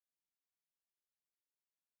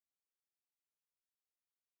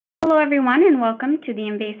Hello everyone and welcome to the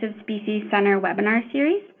Invasive Species Centre webinar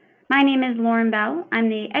series. My name is Lauren Bell. I'm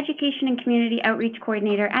the Education and Community Outreach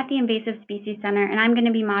Coordinator at the Invasive Species Centre, and I'm going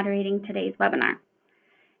to be moderating today's webinar.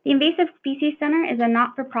 The Invasive Species Centre is a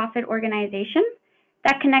not-for-profit organization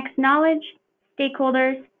that connects knowledge,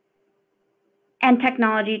 stakeholders, and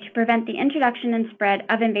technology to prevent the introduction and spread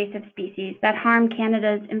of invasive species that harm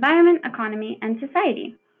Canada's environment, economy, and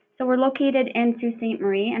society. So we're located in Sault Ste.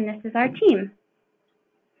 Marie, and this is our team.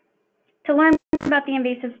 To learn more about the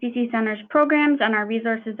Invasive Species Centre's programs and our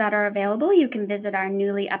resources that are available, you can visit our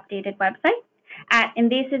newly updated website at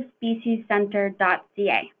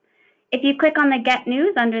invasivespeciescentre.ca. If you click on the Get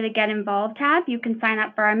News under the Get Involved tab, you can sign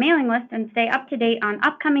up for our mailing list and stay up to date on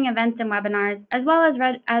upcoming events and webinars, as well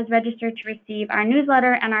as register to receive our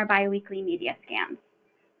newsletter and our bi-weekly media scans.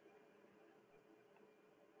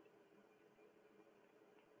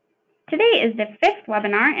 Today is the 5th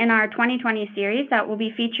webinar in our 2020 series that will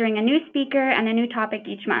be featuring a new speaker and a new topic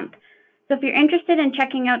each month. So if you're interested in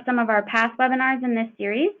checking out some of our past webinars in this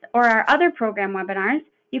series or our other program webinars,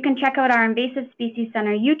 you can check out our Invasive Species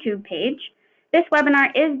Centre YouTube page. This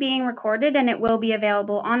webinar is being recorded and it will be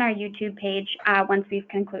available on our YouTube page once we've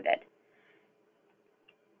concluded.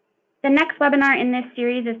 The next webinar in this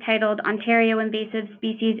series is titled Ontario Invasive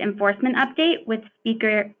Species Enforcement Update with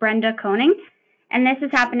speaker Brenda Koning. And this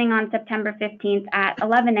is happening on September 15th at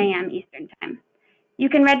 11 a.m. Eastern Time. You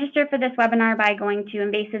can register for this webinar by going to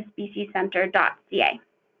invasivespeciescentre.ca.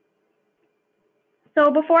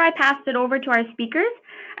 So before I pass it over to our speakers,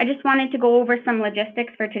 I just wanted to go over some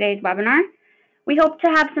logistics for today's webinar. We hope to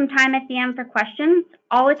have some time at the end for questions.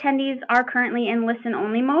 All attendees are currently in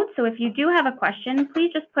listen-only mode, so if you do have a question,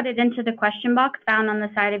 please just put it into the question box found on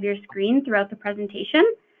the side of your screen throughout the presentation.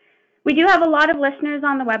 We do have a lot of listeners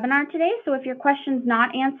on the webinar today, so if your question's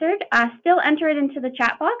not answered, still enter it into the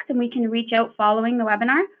chat box and we can reach out following the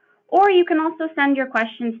webinar. Or you can also send your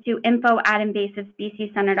questions to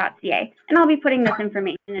info@invasivespeciescentre.ca, and I'll be putting this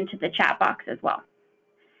information into the chat box as well.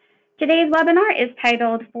 Today's webinar is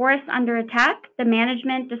titled Forests Under Attack, the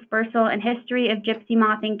Management, Dispersal, and History of Gypsy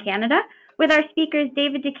Moth in Canada, with our speakers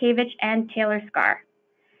David Dutkiewicz and Taylor Scarr.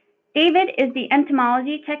 David is the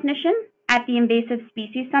entomology technician at the Invasive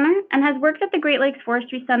Species Centre and has worked at the Great Lakes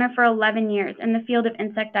Forestry Centre for 11 years in the field of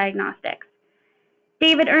insect diagnostics.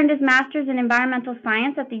 David earned his master's in environmental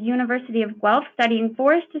science at the University of Guelph, studying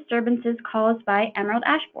forest disturbances caused by emerald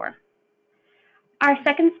ash borer. Our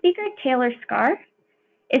second speaker, Taylor Scarr,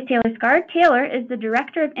 is Taylor Scarr. Taylor is the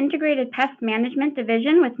Director of Integrated Pest Management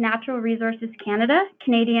Division with Natural Resources Canada,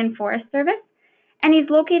 Canadian Forest Service, and he's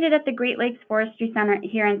located at the Great Lakes Forestry Centre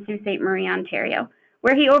here in Sault Ste. Marie, Ontario,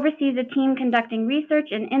 where he oversees a team conducting research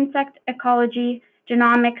in insect ecology,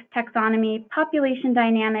 genomics, taxonomy, population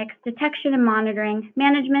dynamics, detection and monitoring,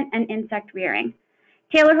 management, and insect rearing.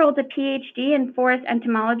 Taylor holds a PhD in forest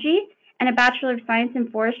entomology and a Bachelor of Science in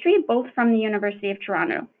Forestry, both from the University of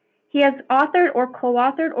Toronto. He has authored or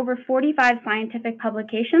co-authored over 45 scientific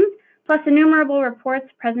publications, plus innumerable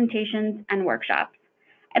reports, presentations, and workshops.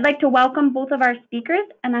 I'd like to welcome both of our speakers,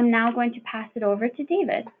 and I'm now going to pass it over to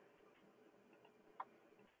David.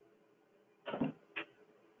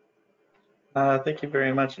 Thank you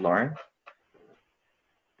very much, Lauren.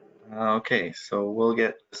 Okay, so we'll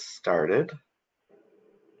get started.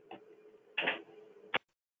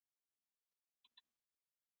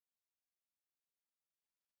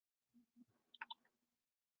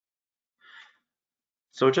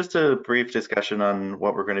 So just a brief discussion on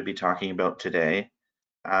what we're going to be talking about today.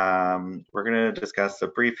 We're going to discuss a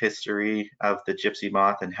brief history of the gypsy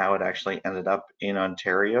moth and how it actually ended up in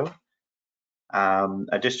Ontario.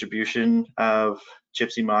 A distribution of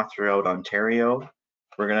gypsy moth throughout Ontario.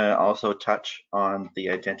 We're going to also touch on the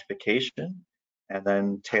identification, and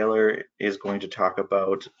then Taylor is going to talk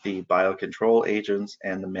about the biocontrol agents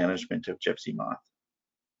and the management of gypsy moth.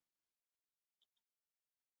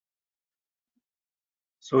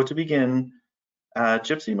 So to begin,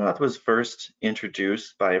 gypsy moth was first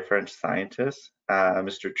introduced by a French scientist,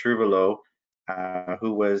 Mr. Trouvelot,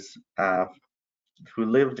 who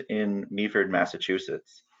lived in Meaford,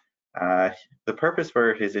 Massachusetts. The purpose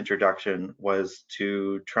for his introduction was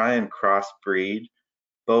to try and crossbreed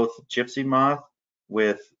both gypsy moth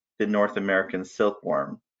with the North American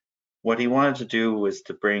silkworm. What he wanted to do was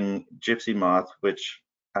to bring gypsy moth, which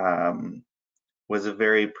was a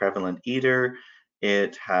very prevalent eater.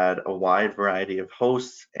 It had a wide variety of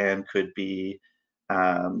hosts and could be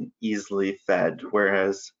easily fed,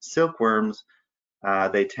 whereas silkworms,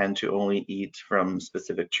 they tend to only eat from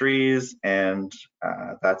specific trees, and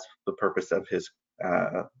that's the purpose of his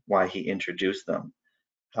why he introduced them.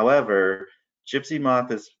 However, gypsy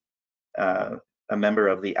moth is a member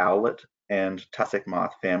of the owlet and tussock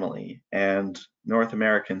moth family, and North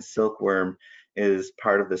American silkworm is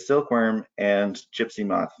part of the silkworm and gypsy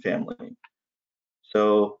moth family.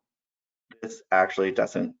 So this actually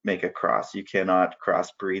doesn't make a cross. You cannot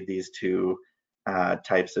crossbreed these two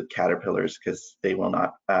types of caterpillars because they will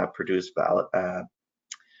not produce valid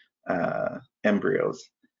embryos.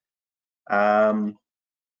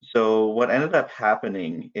 So what ended up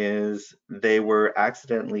happening is they were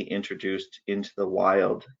accidentally introduced into the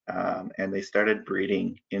wild, and they started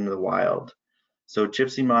breeding in the wild. So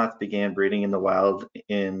gypsy moth began breeding in the wild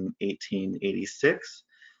in 1886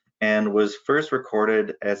 and was first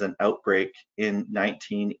recorded as an outbreak in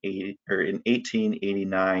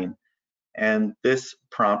 1889. And this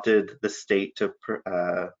prompted the state to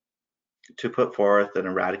put forth an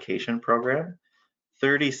eradication program.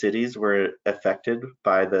 30 cities were affected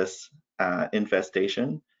by this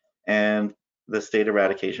infestation, and the state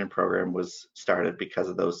eradication program was started because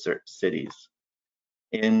of those cities.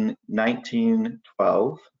 In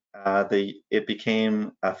 1912, it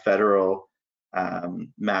became a federal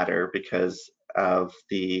matter because of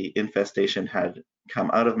the infestation had come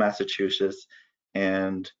out of Massachusetts,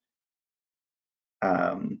 and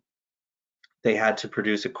they had to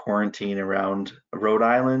produce a quarantine around Rhode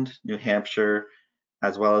Island, New Hampshire,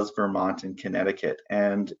 as well as Vermont and Connecticut,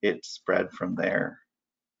 and it spread from there.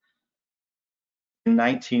 In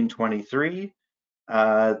 1923,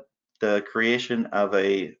 the creation of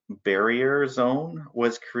a barrier zone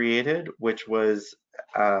was created, which was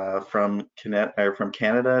from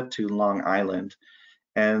Canada to Long Island,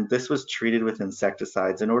 and this was treated with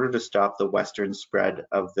insecticides in order to stop the western spread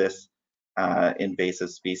of this invasive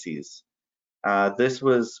species. This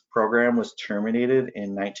program was terminated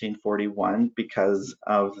in 1941 because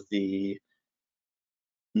of they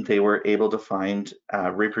were able to find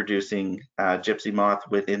reproducing gypsy moth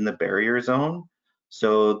within the barrier zone,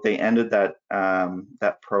 so they ended that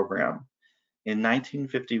that program. In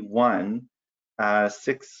 1951,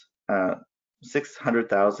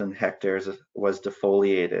 600,000 hectares was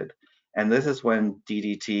defoliated, and this is when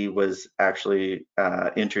DDT was actually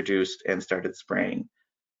introduced and started spraying.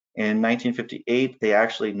 In 1958, they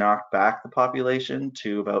actually knocked back the population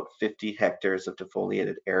to about 50 hectares of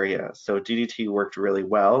defoliated area. So DDT worked really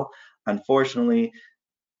well. Unfortunately,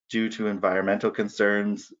 due to environmental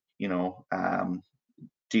concerns, DDT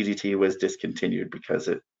was discontinued because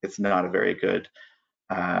it's not a very good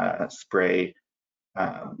spray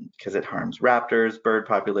because it harms raptors, bird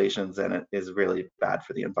populations, and it is really bad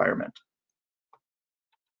for the environment.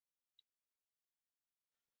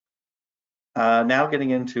 Now getting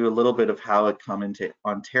into a little bit of how it come into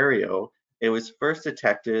Ontario. It was first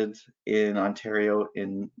detected in Ontario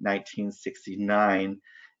in 1969,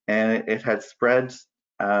 and it had spread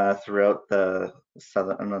throughout the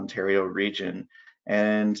Southern Ontario region.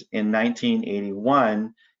 And in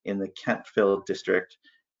 1981, in the Kentfield district,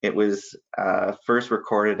 it was first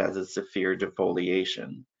recorded as a severe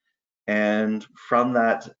defoliation. And from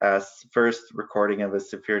that first recording of a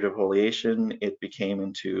severe defoliation, it became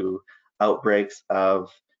into outbreaks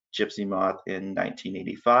of gypsy moth in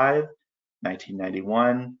 1985,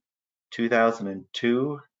 1991,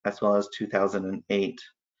 2002, as well as 2008.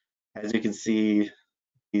 As you can see,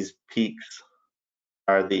 these peaks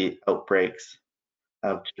are the outbreaks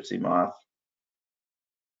of gypsy moth.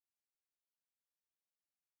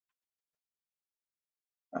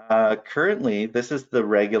 Currently, this is the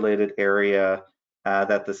regulated area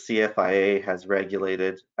that the CFIA has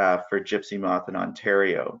regulated for gypsy moth in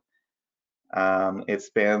Ontario. It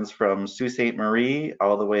spans from Sault Ste. Marie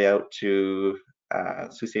all the way out to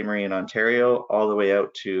Sault Ste. Marie in Ontario, all the way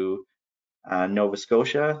out to Nova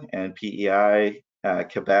Scotia and PEI,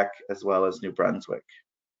 Quebec, as well as New Brunswick.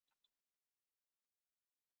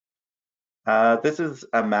 This is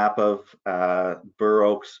a map of Burr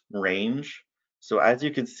Oak's range. So as you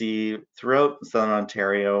can see, throughout Southern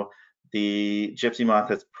Ontario, the gypsy moth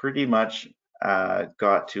has pretty much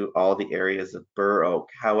got to all the areas of Burr Oak.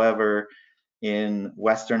 However, in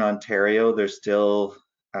Western Ontario, there's still,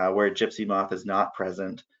 where gypsy moth is not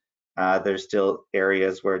present, there's still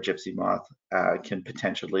areas where gypsy moth can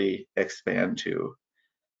potentially expand to.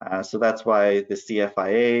 So that's why the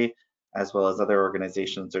CFIA, as well as other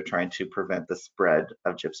organizations, are trying to prevent the spread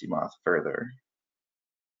of gypsy moth further.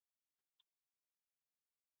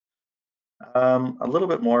 A little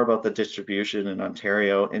bit more about the distribution in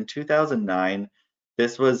Ontario. In 2009,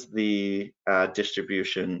 this was the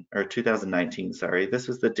distribution, or 2019, sorry, this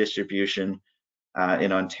was the distribution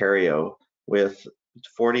in Ontario with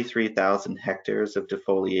 43,000 hectares of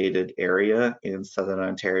defoliated area in Southern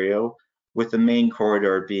Ontario, with the main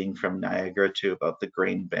corridor being from Niagara to about the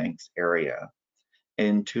Grain Banks area.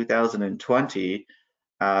 in 2020,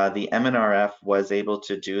 the MNRF was able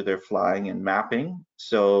to do their flying and mapping.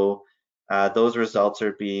 So those results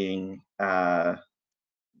are being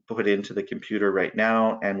put into the computer right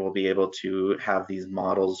now, and we'll be able to have these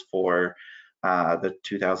models for the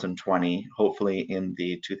 2020, hopefully in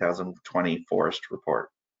the 2020 forest report.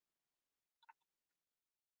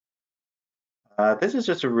 This is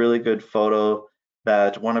just a really good photo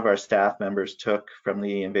that one of our staff members took from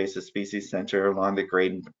the Invasive Species Centre along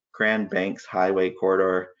the Grand Banks Highway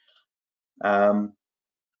corridor.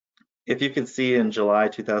 If you can see in July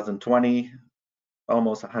 2020,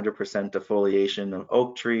 almost 100% defoliation of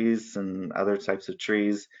oak trees and other types of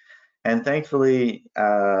trees. And thankfully,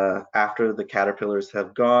 after the caterpillars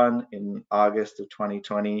have gone in August of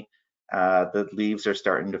 2020, the leaves are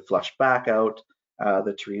starting to flush back out.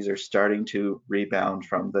 The trees are starting to rebound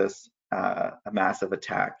from this massive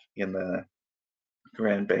attack in the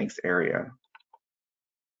Grand Banks area.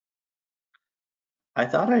 I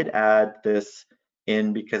thought I'd add this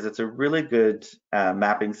in because it's a really good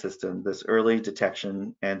mapping system, this early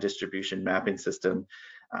detection and distribution mapping system.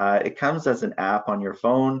 It comes as an app on your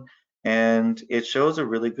phone, and it shows a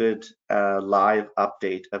really good live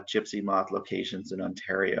update of gypsy moth locations in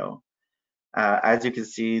Ontario. As you can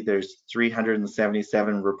see, there's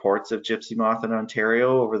 377 reports of gypsy moth in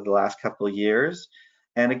Ontario over the last couple of years,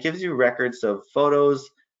 and it gives you records of photos,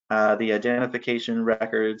 the identification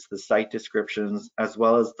records, the site descriptions, as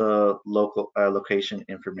well as the local location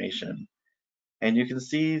information. And you can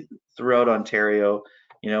see throughout Ontario,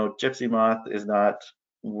 gypsy moth is not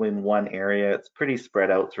in one area. It's pretty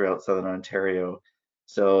spread out throughout Southern Ontario.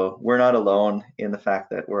 So we're not alone in the fact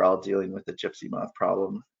that we're all dealing with the gypsy moth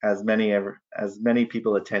problem, as many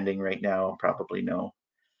people attending right now probably know.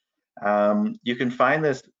 You can find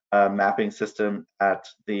this mapping system at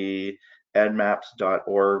the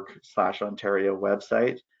edmaps.org/Ontario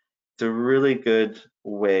website. It's a really good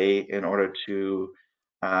way in order to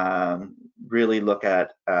really look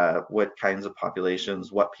at what kinds of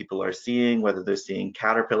populations, what people are seeing, whether they're seeing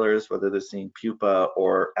caterpillars, whether they're seeing pupa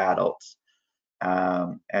or adults.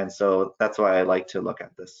 And so that's why I like to look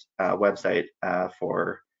at this website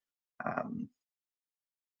for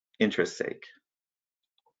interest's sake.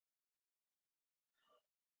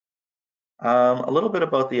 A little bit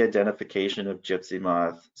about the identification of gypsy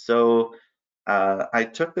moth. So I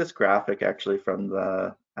took this graphic actually from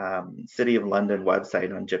the City of London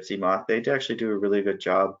website on gypsy moth. They actually do a really good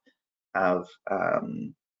job of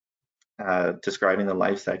describing the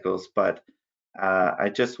life cycles, but I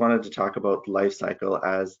just wanted to talk about the life cycle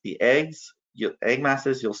as the egg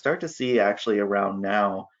masses you'll start to see actually around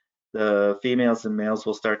now. The females and males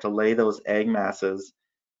will start to lay those egg masses,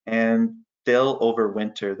 and they'll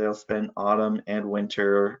overwinter. They'll spend autumn and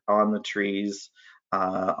winter on the trees,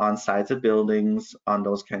 on sides of buildings, on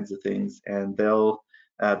those kinds of things, and they'll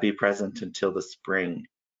be present until the spring.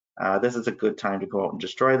 This is a good time to go out and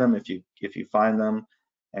destroy them if you find them,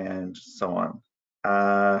 and so on.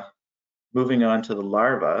 Moving on to the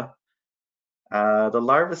larva. The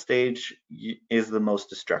larva stage is the most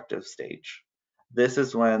destructive stage. This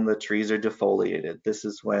is when the trees are defoliated. This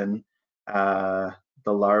is when the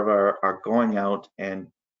larvae are going out and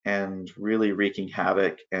really wreaking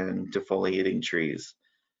havoc and defoliating trees.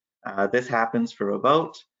 This happens from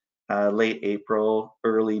about late April,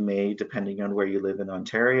 early May, depending on where you live in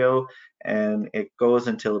Ontario, and it goes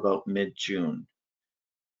until about mid-June.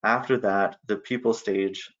 After that, the pupal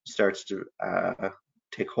stage starts to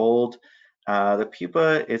take hold. The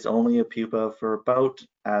pupa is only a pupa for about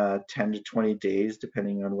 10 to 20 days,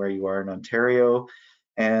 depending on where you are in Ontario,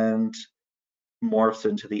 and morphs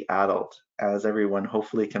into the adult, as everyone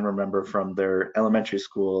hopefully can remember from their elementary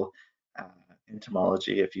school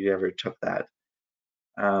entomology, if you ever took that.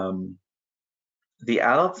 The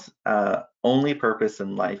adult's only purpose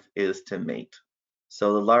in life is to mate.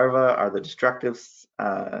 So the larvae are the destructive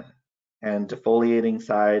and defoliating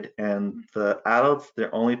side, and the adults,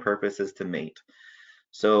 their only purpose is to mate.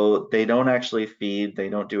 So they don't actually feed, they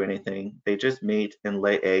don't do anything, they just mate and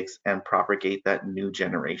lay eggs and propagate that new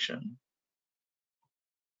generation.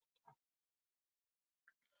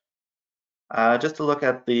 Just to look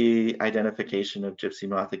at the identification of gypsy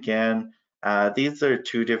moth again, these are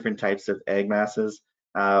two different types of egg masses.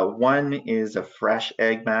 One is a fresh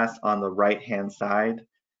egg mass on the right-hand side.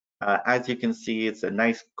 As you can see, it's a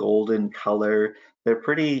nice golden color. They're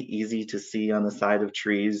pretty easy to see on the side of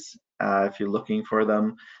trees if you're looking for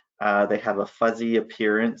them. They have a fuzzy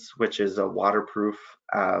appearance, which is a waterproof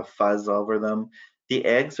fuzz over them. The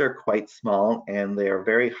eggs are quite small and they are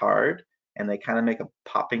very hard, and they kind of make a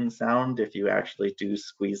popping sound if you actually do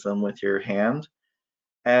squeeze them with your hand.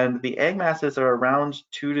 And the egg masses are around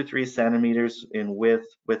 2 to 3 centimeters in width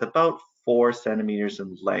with about 4 centimeters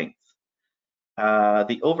in length.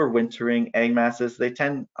 The overwintering egg masses, they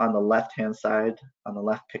tend on the left-hand side, on the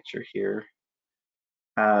left picture here,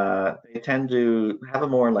 they tend to have a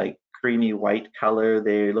more like creamy white color.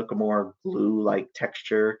 They look a more glue-like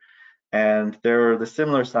texture, and they're the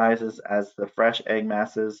similar sizes as the fresh egg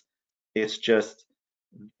masses. It's just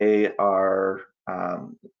they are a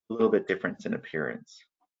little bit different in appearance.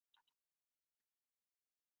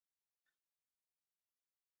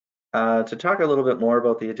 To talk a little bit more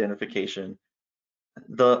about the identification,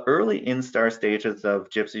 the early instar stages of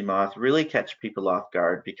gypsy moth really catch people off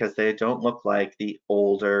guard because they don't look like the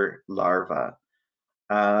older larvae.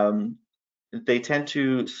 Um, they tend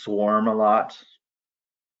to swarm a lot,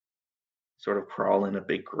 sort of crawl in a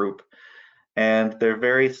big group, and they're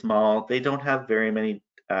very small. They don't have very many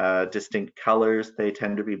distinct colors. They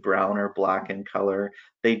tend to be brown or black in color.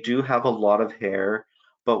 They do have a lot of hair,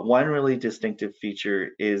 but one really distinctive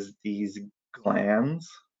feature is these glands,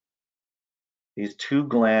 these two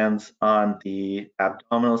glands on the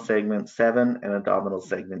abdominal segment 7 and abdominal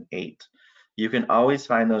segment 8. You can always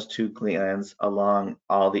find those two glands along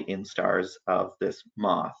all the instars of this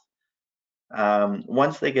moth.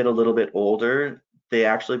 Once they get a little bit older, they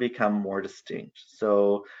actually become more distinct.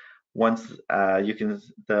 So once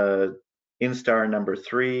the instar number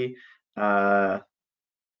 3,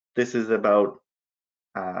 this is about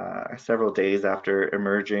several days after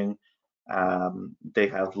emerging. They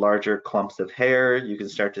have larger clumps of hair. You can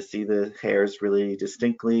start to see the hairs really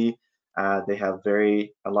distinctly. They have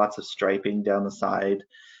lots of striping down the side,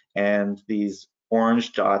 and these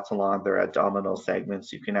orange dots along their abdominal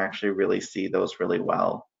segments, you can actually really see those really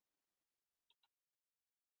well.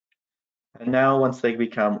 And now once they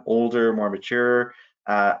become older, more mature,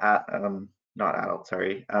 not adult,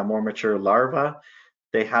 sorry, more mature larvae,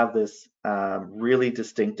 they have this really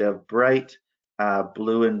distinctive bright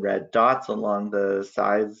blue and red dots along the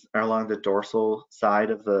sides, or along the dorsal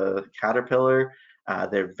side of the caterpillar.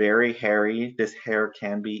 They're very hairy. This hair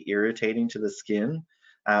can be irritating to the skin,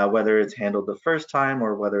 whether it's handled the first time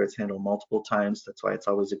or whether it's handled multiple times. That's why it's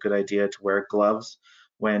always a good idea to wear gloves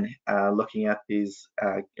when looking at these,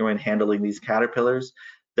 when handling these caterpillars.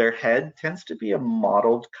 Their head tends to be a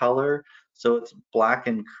mottled color, so it's black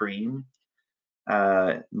and cream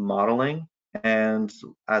modeling, and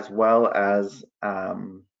as well as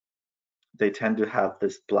they tend to have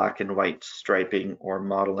this black and white striping or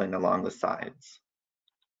modeling along the sides.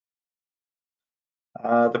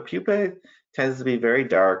 The pupae tends to be very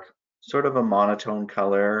dark, sort of a monotone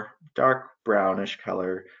color, dark brownish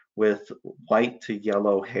color with white to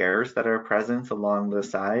yellow hairs that are present along the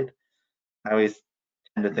side. I always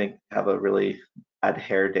tend to think have a really bad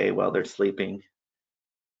hair day while they're sleeping.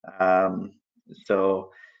 Um,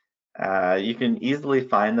 so you can easily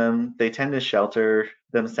find them. They tend to shelter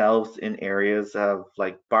themselves in areas of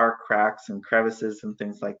like bark cracks and crevices and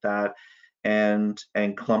things like that, and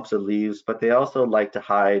clumps of leaves, but they also like to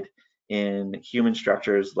hide in human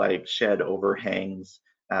structures like shed overhangs,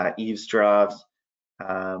 eavesdrops,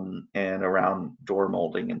 and around door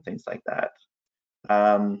molding and things like that.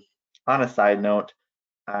 On a side note,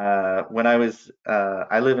 I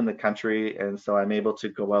live in the country, and so I'm able to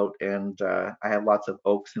go out, and I have lots of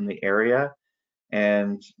oaks in the area,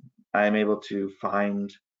 and I'm able to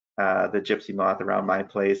find the gypsy moth around my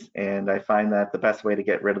place, and I find that the best way to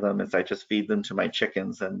get rid of them is I just feed them to my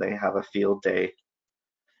chickens, and they have a field day.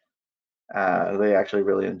 They actually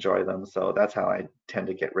really enjoy them, so that's how I tend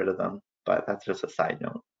to get rid of them, but that's just a side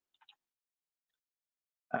note.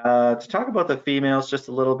 To talk about the females just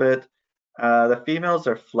a little bit, the females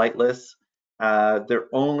are flightless. Their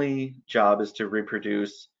only job is to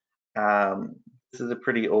reproduce. This is a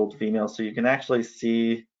pretty old female, so you can actually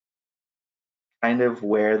see kind of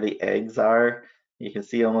where the eggs are. You can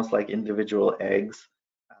see almost like individual eggs.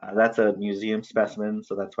 That's a museum specimen,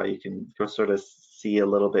 so that's why you can sort of see a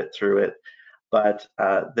little bit through it. But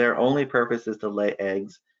their only purpose is to lay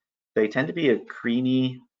eggs. They tend to be a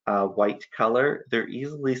creamy white color. They're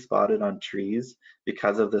easily spotted on trees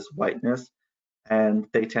because of this whiteness, and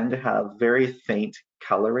they tend to have very faint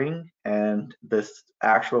coloring, and this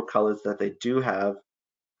actual colors that they do have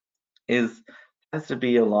tends to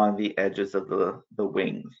be along the edges of the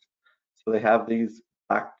wings. So they have these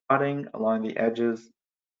black dotting along the edges,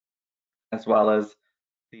 as well as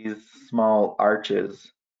these small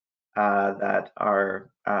arches that are,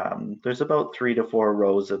 there's about 3 to 4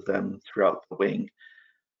 rows of them throughout the wing.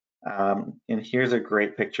 And here's a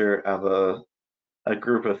great picture of a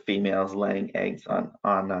group of females laying eggs on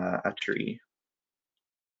a tree.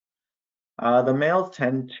 The males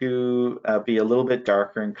tend to be a little bit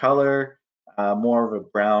darker in color, more of a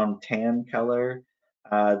brown tan color.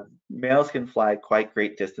 Males can fly quite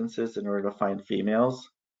great distances in order to find females,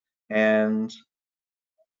 and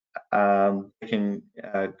they can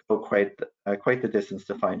go quite the distance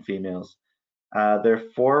to find females. Their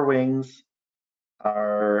forewings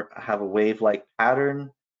have a wave-like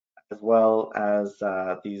pattern, as well as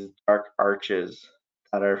these dark arches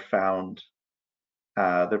that are found.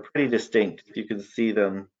 They're pretty distinct. You can see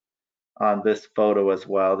them on this photo as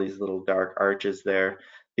well, these little dark arches there.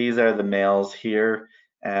 These are the males here,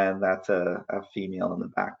 and that's a female in the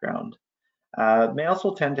background. Males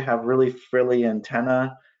will tend to have really frilly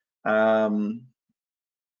antennae um,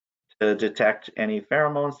 to detect any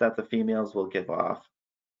pheromones that the females will give off.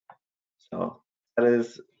 So that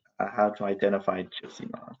is how to identify gypsy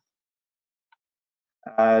moths.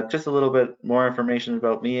 Just a little bit more information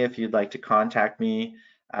about me if you'd like to contact me.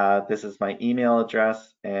 This is my email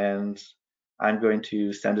address, and I'm going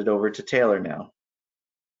to send it over to Taylor now.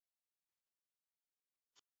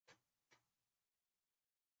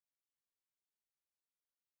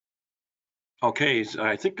 Okay, so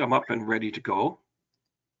I think I'm up and ready to go.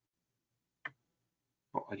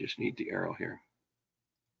 Oh, I just need the arrow here.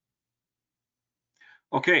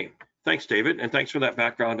 Okay, thanks, David, and thanks for that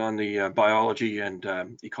background on the biology and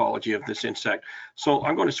ecology of this insect. So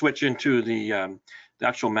I'm going to switch into the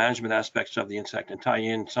actual management aspects of the insect and tie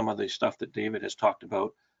in some of the stuff that David has talked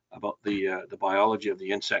about the biology of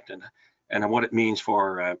the insect and what it means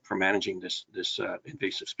for managing this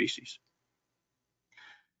invasive species.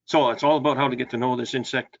 So it's all about how to get to know this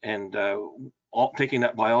insect and taking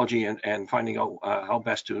that biology and finding out how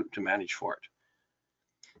best to manage for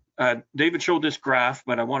it. David showed this graph,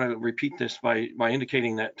 but I want to repeat this by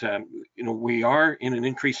indicating that we are in an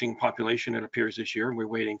increasing population, it appears, this year. We're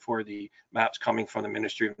waiting for the maps coming from the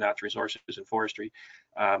Ministry of Natural Resources and Forestry.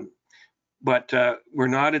 But we're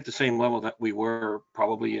not at the same level that we were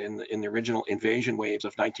probably in the original invasion waves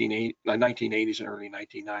of 1980s and early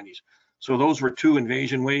 1990s. So those were two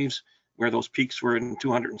invasion waves where those peaks were in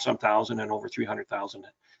 200 and some thousand and over 300,000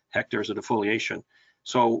 hectares of defoliation.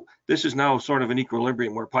 So this is now sort of an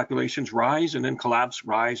equilibrium where populations rise and then collapse,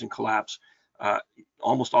 rise and collapse,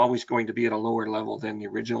 almost always going to be at a lower level than the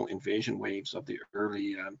original invasion waves of the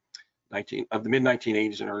early the mid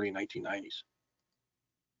 1980s and early 1990s.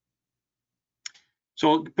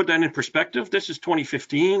 So put that in perspective, this is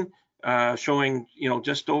 2015, showing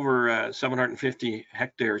just over 750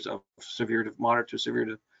 hectares of severe to moderate to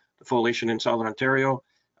severe defoliation in southern Ontario,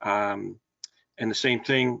 and the same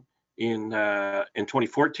thing in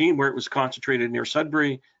 2014, where it was concentrated near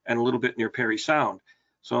Sudbury and a little bit near Parry Sound.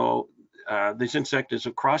 So this insect is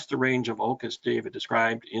across the range of oak, as David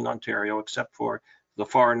described, in Ontario, except for the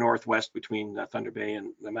far northwest between Thunder Bay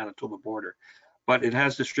and the Manitoba border. But it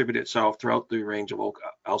has distributed itself throughout the range of oak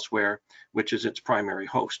elsewhere, which is its primary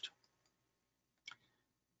host.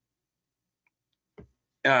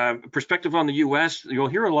 Perspective on the US, you'll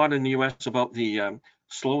hear a lot in the US about the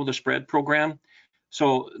Slow the Spread program.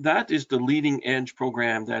 So that is the leading edge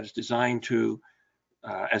program that is designed to,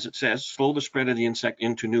 as it says, slow the spread of the insect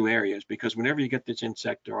into new areas, because whenever you get this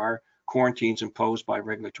insect, there are quarantines imposed by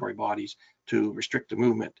regulatory bodies to restrict the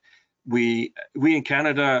movement. We in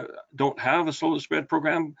Canada don't have a slow the spread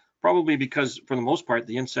program, probably because for the most part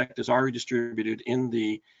the insect is already distributed in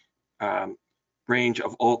the range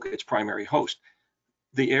of oak, its primary host.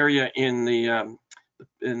 The area in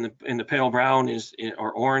the pale brown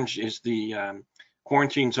or orange is the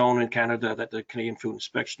quarantine zone in Canada that the Canadian Food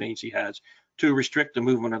Inspection Agency has to restrict the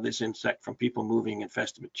movement of this insect from people moving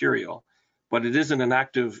infested material. But it isn't an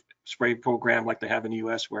active spray program like they have in the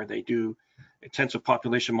US, where they do intensive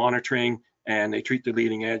population monitoring and they treat the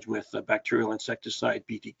leading edge with bacterial insecticide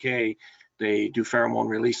BTK. They do pheromone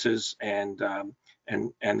releases and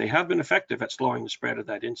they have been effective at slowing the spread of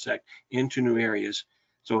that insect into new areas.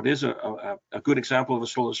 So it is a good example of a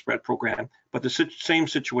slow spread program, but the same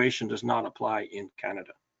situation does not apply in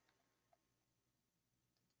Canada.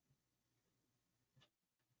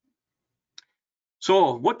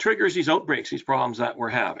 So what triggers these outbreaks, these problems that we're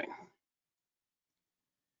having?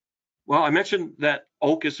 Well, I mentioned that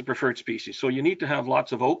oak is the preferred species, so you need to have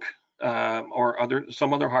lots of oak or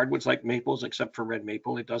some other hardwoods like maples, except for red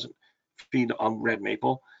maple. It doesn't feed on red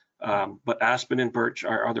maple, but aspen and birch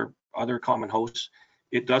are other common hosts.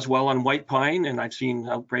 It does well on white pine, and I've seen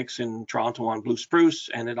outbreaks in Toronto on blue spruce,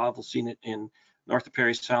 and I've seen it in north of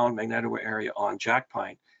Parry Sound, Magneto area on jack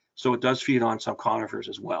pine. So it does feed on some conifers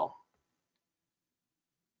as well.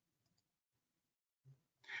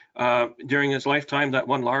 During its lifetime, that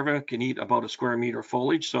one larva can eat about a square meter of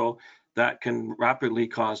foliage. So that can rapidly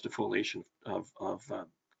cause defoliation of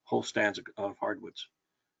whole stands of hardwoods.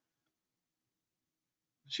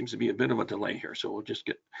 Seems to be a bit of a delay here, so we'll just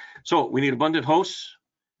so we need abundant hosts.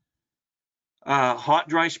 Hot,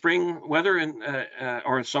 dry spring weather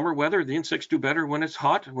or summer weather, the insects do better when it's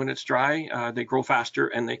hot. When it's dry, they grow faster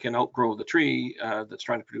and they can outgrow the tree that's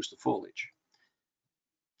trying to produce the foliage.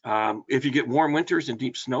 If you get warm winters and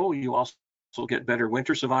deep snow, you also get better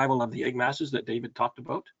winter survival of the egg masses that David talked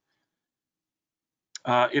about.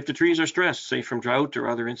 If the trees are stressed, say from drought or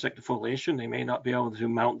other insect defoliation, they may not be able to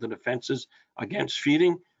mount the defenses against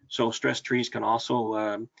feeding. So stressed trees can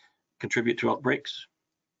also contribute to outbreaks.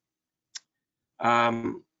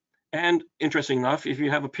 And interesting enough, if you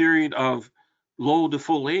have a period of low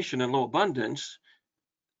defoliation and low abundance,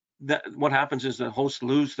 what happens is the hosts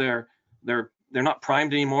lose they're not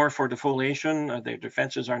primed anymore for defoliation. Their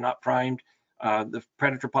defenses are not primed. The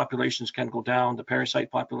predator populations can go down, the parasite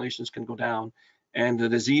populations can go down, and the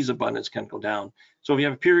disease abundance can go down. So if you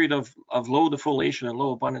have a period of low defoliation and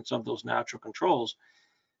low abundance of those natural controls,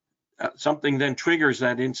 something then triggers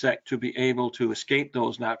that insect to be able to escape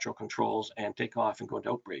those natural controls and take off and go into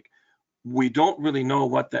outbreak. We don't really know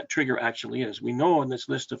what that trigger actually is. We know in this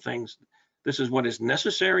list of things, this is what is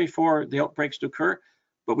necessary for the outbreaks to occur,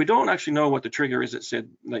 but we don't actually know what the trigger is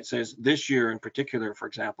that says this year in particular, for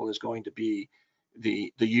example, is going to be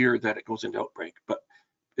the year that it goes into outbreak. But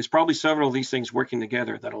it's probably several of these things working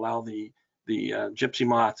together that allow the gypsy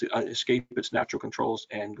moth to escape its natural controls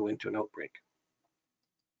and go into an outbreak.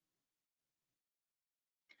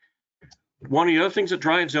 One of the other things that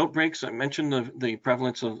drives outbreaks, I mentioned the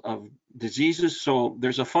prevalence of diseases. So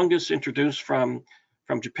there's a fungus introduced from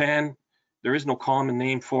Japan. There is no common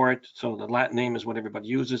name for it, so the Latin name is what everybody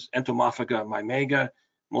uses, Entomophaga mimega.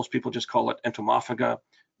 Most people just call it Entomophaga,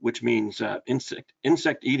 which means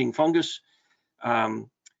insect-eating fungus.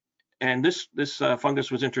 And this fungus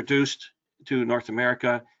was introduced to North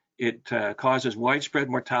America. It causes widespread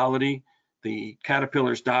mortality. The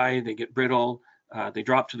caterpillars die, they get brittle, they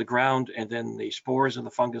drop to the ground, and then the spores of the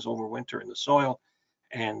fungus overwinter in the soil.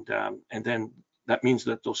 And then that means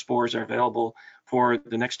that those spores are available for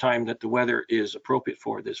the next time that the weather is appropriate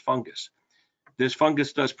for this fungus. This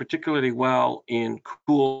fungus does particularly well in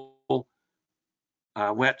cool,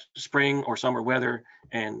 wet spring or summer weather,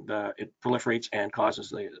 and it proliferates and causes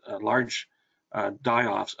the large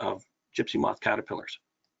die-offs of gypsy moth caterpillars.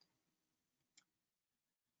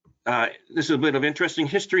 This is a bit of interesting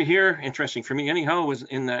history here, interesting for me anyhow, was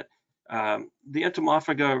in that the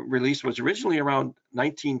Entomophaga release was originally around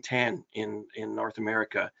 1910 in North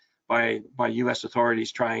America by US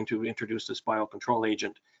authorities trying to introduce this biocontrol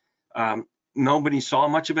agent. Nobody saw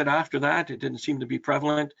much of it after that. It didn't seem to be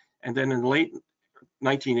prevalent. And then in the late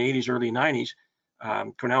 1980s, early 90s,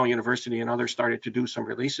 Cornell University and others started to do some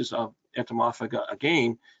releases of Entomophaga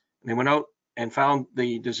again. And they went out and found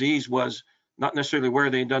the disease was not necessarily where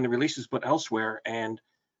they'd done the releases, but elsewhere. And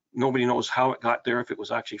nobody knows how it got there, if it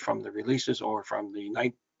was actually from the releases or from the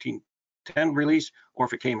 1910 release, or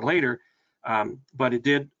if it came later. But it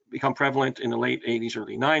did become prevalent in the late 80s,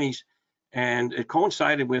 early 90s. And it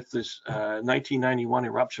coincided with this 1991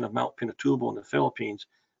 eruption of Mount Pinatubo in the Philippines,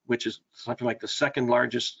 which is something like the second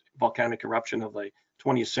largest volcanic eruption of the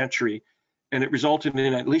 20th century. And it resulted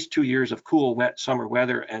in at least 2 years of cool, wet summer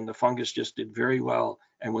weather, and the fungus just did very well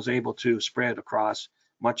and was able to spread across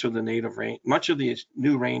much of the native range, much of the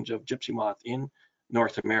new range of gypsy moth in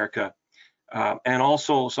North America. And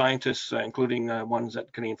also scientists, including ones at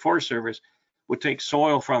the Canadian Forest Service, would take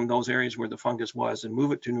soil from those areas where the fungus was and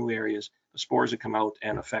move it to new areas. The spores would come out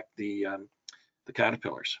and affect the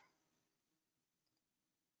caterpillars.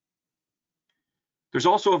 There's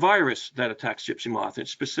also a virus that attacks gypsy moth.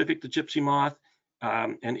 It's specific to gypsy moth,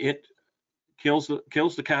 and it kills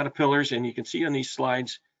the caterpillars. And you can see on these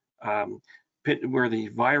slides where the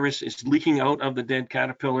virus is leaking out of the dead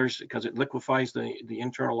caterpillars because it liquefies the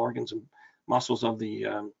internal organs and muscles of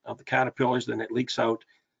the caterpillars. Then it leaks out.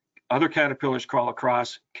 Other caterpillars crawl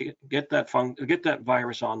across, get that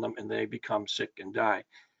virus on them, and they become sick and die.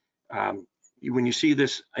 When you see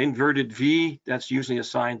this inverted V, that's usually a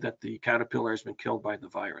sign that the caterpillar has been killed by the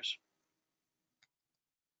virus.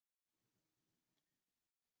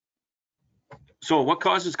 So what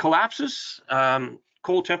causes collapses?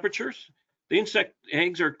 Cold temperatures. The insect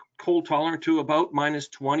eggs are cold tolerant to about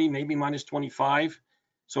 -20, maybe -25.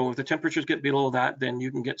 So if the temperatures get below that, then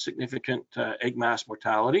you can get significant egg mass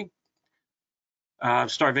mortality.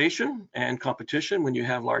 Starvation and competition. When you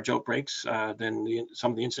have large outbreaks, then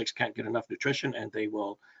some of the insects can't get enough nutrition and they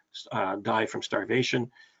will die from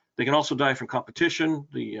starvation. They can also die from competition.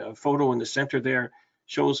 The photo in the center there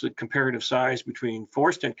shows the comparative size between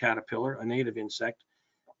forest tent caterpillar, a native insect,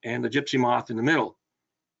 and the gypsy moth in the middle.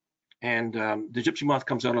 And the gypsy moth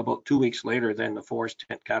comes out about 2 weeks later than the forest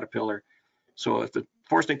tent caterpillar. So if the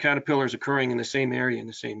forest tent caterpillar is occurring in the same area in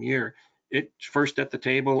the same year, it's first at the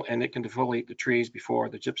table and it can defoliate the trees before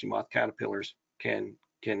the gypsy moth caterpillars can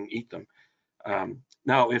eat them.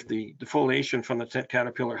 Now, if the defoliation from the tent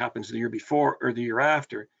caterpillar happens the year before or the year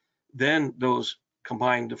after, then those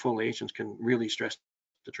combined defoliations can really stress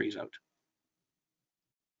the trees out.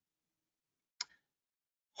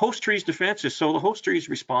 Host trees defenses. So the host trees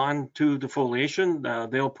respond to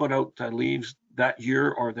defoliation. They'll put out leaves that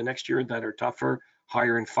year or the next year that are tougher,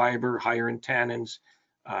 higher in fiber, higher in tannins,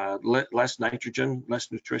 less nitrogen,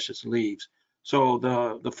 less nutritious leaves. So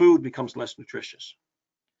the food becomes less nutritious.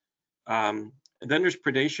 And then there's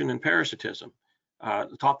predation and parasitism.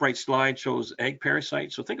 The top right slide shows egg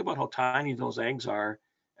parasites. So think about how tiny those eggs are.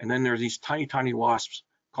 And then there's these tiny, tiny wasps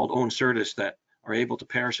called Oencertis that are able to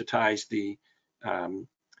parasitize the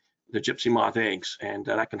gypsy moth eggs, and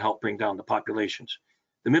that can help bring down the populations.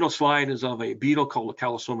 The middle slide is of a beetle called the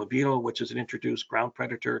Calisoma beetle, which is an introduced ground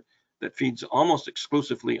predator that feeds almost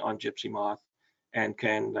exclusively on gypsy moth and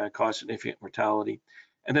can cause significant mortality.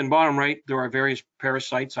 And then bottom right, there are various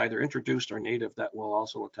parasites, either introduced or native, that will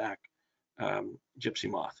also attack gypsy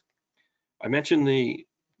moth. I mentioned the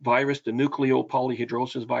virus, the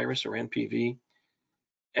nucleopolyhedrosis virus, or NPV,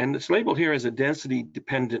 and it's labeled here as a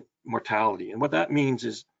density-dependent mortality. And what that means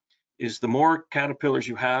is the more caterpillars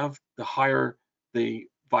you have, the higher the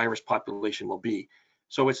virus population will be.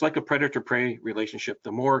 So it's like a predator-prey relationship.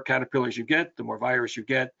 The more caterpillars you get, the more virus you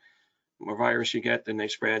get. The more virus you get, then they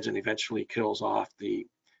spreads and eventually kills off the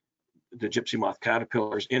gypsy moth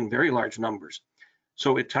caterpillars in very large numbers.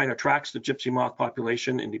 So it kind of tracks the gypsy moth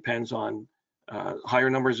population and depends on higher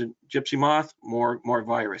numbers of gypsy moth, more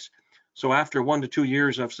virus. So after 1 to 2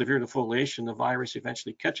 years of severe defoliation, the virus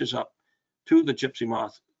eventually catches up to the gypsy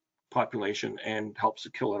moth population and helps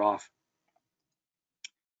to kill it off.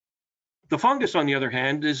 The fungus, on the other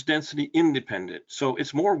hand, is density independent, so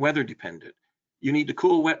it's more weather dependent. You need the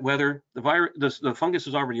cool, wet weather. The fungus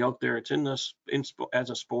is already out there. It's as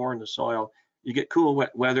a spore in the soil. You get cool,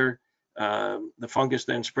 wet weather. The fungus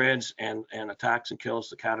then spreads and attacks and kills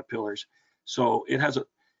the caterpillars. So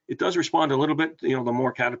it does respond a little bit. The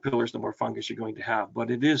more caterpillars, the more fungus you're going to have. But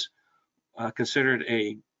it is considered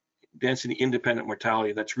a density independent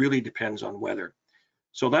mortality that really depends on weather.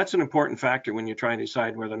 So that's an important factor when you're trying to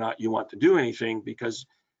decide whether or not you want to do anything, because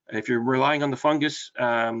if you're relying on the fungus,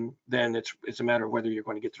 then it's a matter of whether you're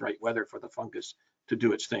going to get the right weather for the fungus to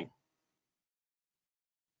do its thing.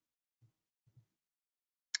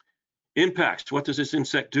 Impacts. What does this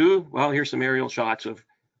insect do? Well, here's some aerial shots of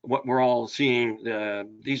what we're all seeing.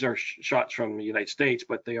 These are shots from the United States,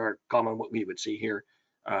 but they are common what we would see here.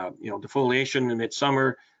 Defoliation in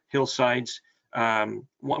midsummer, hillsides. One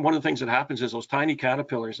of the things that happens is those tiny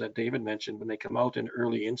caterpillars that David mentioned, when they come out in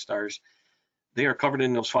early instars, they are covered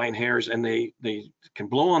in those fine hairs and they can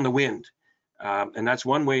blow on the wind. And that's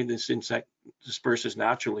one way this insect disperses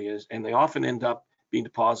naturally, and they often end up being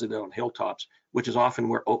deposited on hilltops, which is often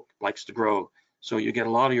where oak likes to grow. So you get a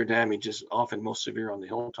lot of your damage is often most severe on the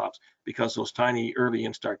hilltops because those tiny early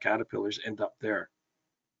instar caterpillars end up there.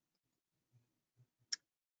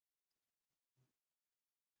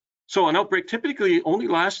 So an outbreak typically only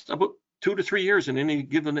lasts about 2 to 3 years in any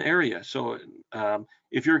given area. So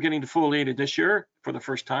if you're getting defoliated this year for the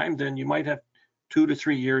first time, then you might have 2 to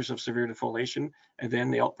 3 years of severe defoliation, and then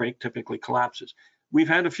the outbreak typically collapses. We've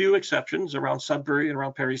had a few exceptions around Sudbury and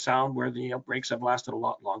around Parry Sound where the outbreaks have lasted a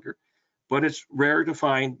lot longer, but it's rare to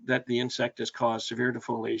find that the insect has caused severe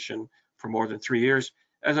defoliation for more than 3 years.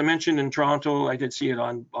 As I mentioned in Toronto, I did see it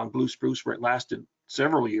on blue spruce where it lasted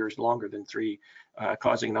several years longer than 3,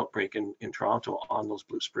 causing an outbreak in Toronto on those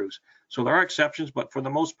blue spruce. So there are exceptions, but for the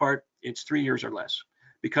most part, it's 3 years or less,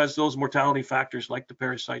 because those mortality factors like the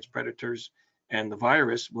parasites, predators, and the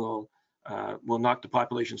virus will knock the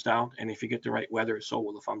populations down. And if you get the right weather, so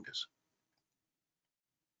will the fungus.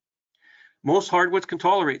 Most hardwoods can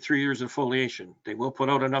tolerate 3 years of foliation. They will put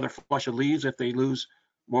out another flush of leaves if they lose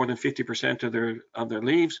more than 50% of their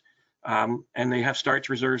leaves, and they have starch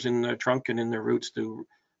reserves in their trunk and in their roots to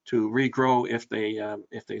regrow if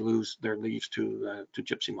they lose their leaves to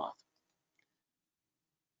gypsy moth.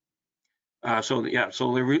 So they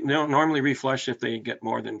normally reflush if they get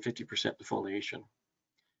more than 50% defoliation.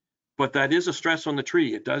 But that is a stress on the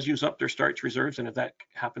tree. It does use up their starch reserves, and if that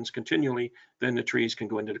happens continually, then the trees can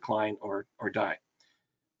go into decline or die.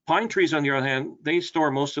 Pine trees, on the other hand, they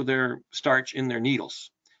store most of their starch in their needles.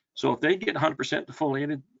 So if they get 100%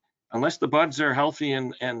 defoliated, unless the buds are healthy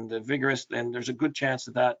and vigorous, then there's a good chance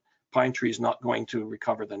that that pine tree is not going to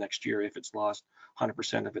recover the next year if it's lost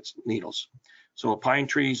 100% of its needles. So pine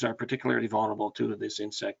trees are particularly vulnerable to this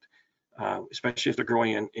insect, especially if they're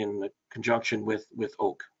growing in conjunction with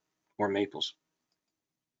oak or maples.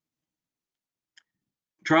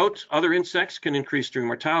 Drought, other insects can increase tree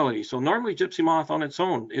mortality. So normally gypsy moth on its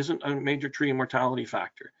own isn't a major tree mortality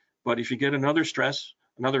factor. But if you get another stress,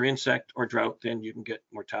 another insect or drought, then you can get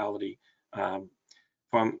mortality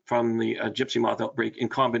from the gypsy moth outbreak in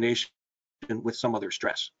combination with some other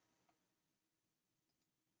stress.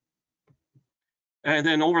 And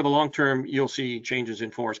then over the long term, you'll see changes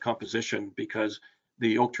in forest composition because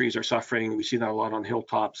the oak trees are suffering. We see that a lot on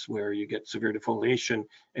hilltops where you get severe defoliation,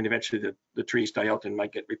 and eventually the trees die out and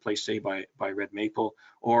might get replaced, say, by red maple.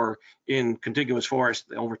 Or in contiguous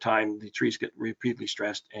forest, over time, the trees get repeatedly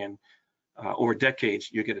stressed, and over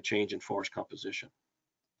decades, you get a change in forest composition.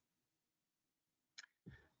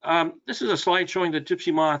 This is a slide showing that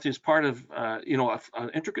gypsy moth is part of, an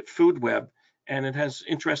intricate food web, and it has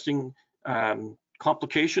interesting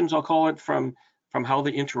complications, I'll call it, from how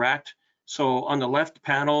they interact. So on the left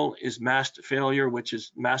panel is mast failure, which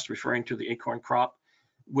is mast referring to the acorn crop.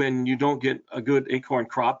 When you don't get a good acorn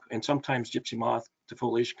crop, and sometimes gypsy moth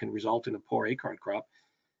defoliation can result in a poor acorn crop.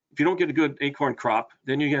 If you don't get a good acorn crop,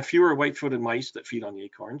 then you have fewer white-footed mice that feed on the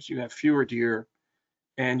acorns. You have fewer deer,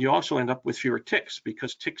 and you also end up with fewer ticks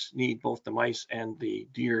because ticks need both the mice and the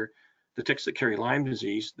deer. The ticks that carry Lyme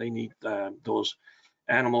disease, they need those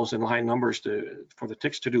animals in high numbers for the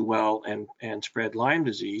ticks to do well and spread Lyme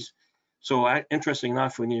disease. So interesting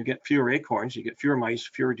enough, when you get fewer acorns, you get fewer mice,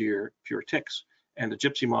 fewer deer, fewer ticks, and the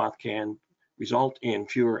gypsy moth can result in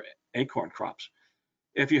fewer acorn crops.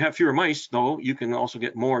 If you have fewer mice, though, you can also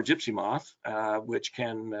get more gypsy moth, which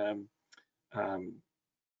can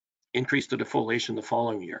increase the defoliation the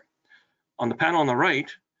following year. On the panel on the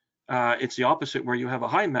right, it's the opposite where you have a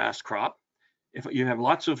high mast crop. If you have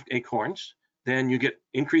lots of acorns, then you get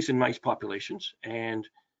increase in mice populations, and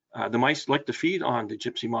the mice like to feed on the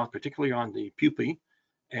gypsy moth, particularly on the pupae,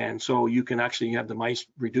 and so you can actually have the mice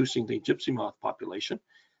reducing the gypsy moth population.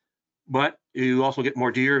 But you also get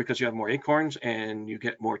more deer because you have more acorns, and you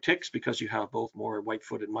get more ticks because you have both more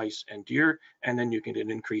white-footed mice and deer, and then you can get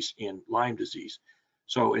an increase in Lyme disease.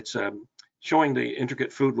 So it's showing the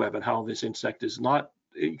intricate food web and how this insect is not,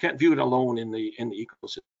 you can't view it alone in the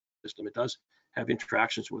ecosystem. It does have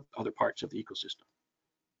interactions with other parts of the ecosystem.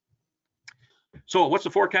 So what's the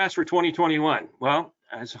forecast for 2021? Well,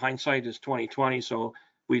 as hindsight is 2020, so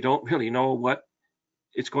we don't really know what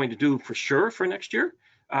it's going to do for sure for next year.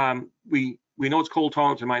 We know it's cold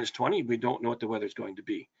tolerant to -20. We don't know what the weather's going to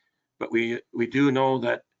be, but we do know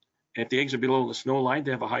that if the eggs are below the snow line,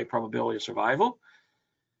 they have a high probability of survival.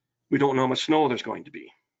 We don't know how much snow there's going to be,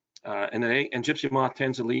 and gypsy moth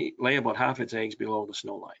tends to lay about half its eggs below the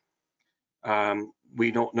snow line.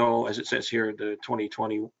 We don't know, as it says here, the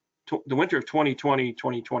winter of 2020,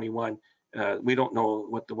 2021. We don't know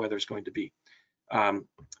what the weather is going to be.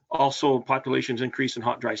 Also, populations increase in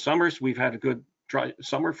hot, dry summers. We've had a good dry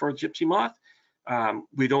summer for gypsy moth.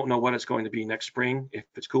 We don't know what it's going to be next spring. If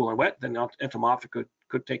it's cool and wet, then entomophagy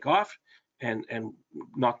could take off and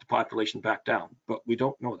knock the population back down, but we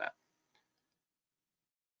don't know that.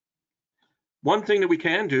 One thing that we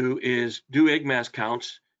can do is do egg mass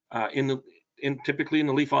counts typically in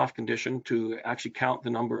the leaf-off condition to actually count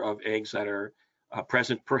the number of eggs that are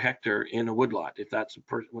present per hectare in a woodlot, if that's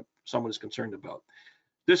what someone is concerned about.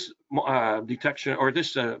 This detection or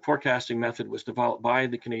this forecasting method was developed by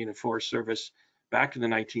the Canadian Forest Service back in the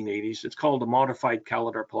 1980s. It's called a modified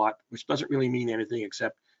Calidar plot, which doesn't really mean anything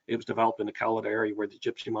except it was developed in the Calidar area where the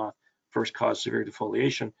gypsy moth first caused severe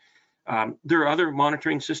defoliation. There are other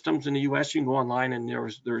monitoring systems in the US. You can go online and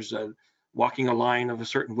there's walking a line of a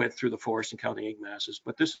certain width through the forest and counting egg masses,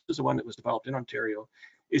 but this is the one that was developed in Ontario.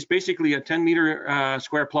 It's basically a 10-meter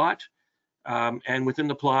square plot, and within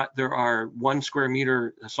the plot there are 1 square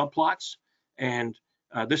meter subplots, and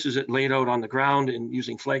this is it laid out on the ground and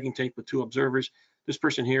using flagging tape with 2 observers. This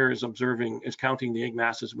person here is counting the egg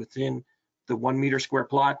masses within the 1 meter square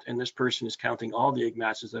plot, and this person is counting all the egg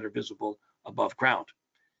masses that are visible above ground.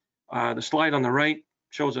 The slide on the right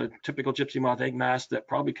shows a typical gypsy moth egg mass that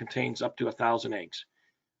probably contains up to 1,000 eggs.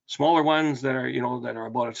 Smaller ones that are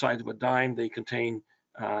about the size of a dime, they contain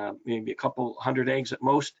maybe a couple hundred eggs at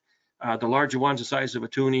most. The larger ones, the size of a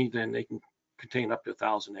toonie, then they can contain up to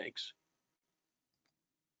 1,000 eggs.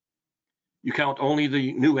 You count only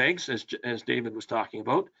the new eggs, as David was talking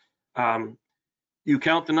about. You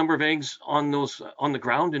count the number of eggs on the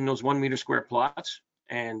ground in those 1 meter square plots,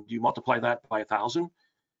 and you multiply that by 1,000,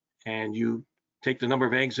 and you take the number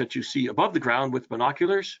of eggs that you see above the ground with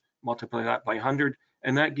binoculars, multiply that by 100,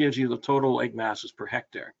 and that gives you the total egg masses per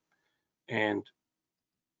hectare. And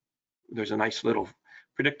there's a nice little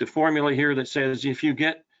predictive formula here that says if you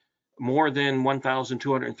get more than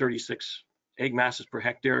 1,236 egg masses per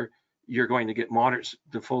hectare, you're going to get moderate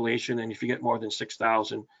defoliation, and if you get more than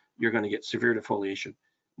 6,000, you're going to get severe defoliation.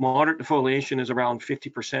 Moderate defoliation is around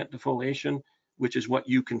 50% defoliation, which is what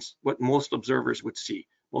most observers would see.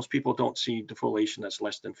 Most people don't see defoliation that's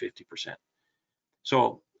less than 50%.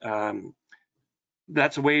 So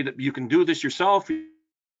that's a way that you can do this yourself. You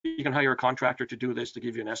can hire a contractor to do this to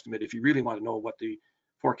give you an estimate if you really want to know what the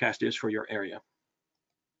forecast is for your area.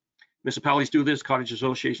 Municipalities do this, cottage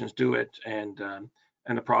associations do it, and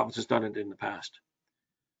the province has done it in the past.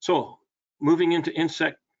 So moving into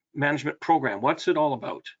insect management program, what's it all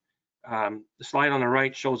about? The slide on the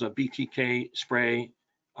right shows a BTK spray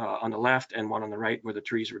on the left and one on the right where the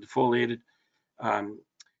trees were defoliated.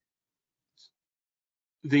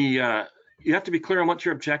 You have to be clear on what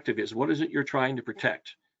your objective is. What is it you're trying to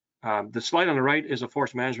protect? The slide on the right is a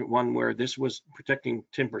forest management one where this was protecting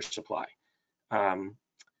timber supply.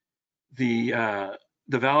 The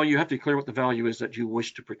value, you have to be clear what the value is that you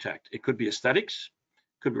wish to protect. It could be aesthetics,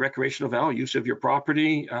 could be recreational value, use of your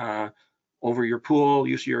property, over your pool,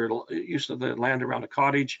 use of the land around a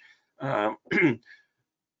cottage,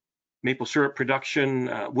 maple syrup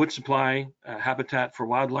production, wood supply, habitat for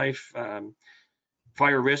wildlife,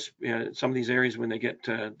 fire risk. Some of these areas, when they get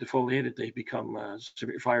defoliated, they become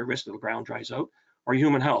severe fire risk. The ground dries out. Or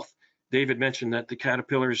human health. David mentioned that the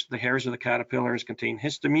caterpillars, the hairs of the caterpillars contain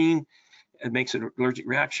histamine. It makes an allergic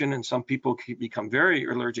reaction, and some people can become very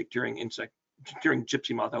allergic during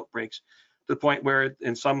gypsy moth outbreaks, to the point where,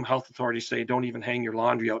 and some health authorities say, don't even hang your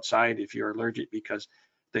laundry outside if you're allergic, because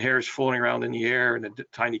the hair is floating around in the air and the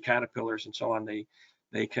tiny caterpillars and so on,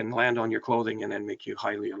 they can land on your clothing and then make you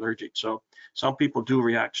highly allergic. So some people do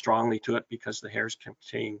react strongly to it because the hairs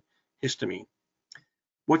contain histamine.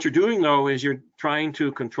 What you're doing, though, is you're trying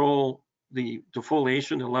to control the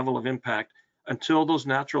defoliation, the level of impact, until those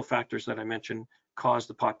natural factors that I mentioned cause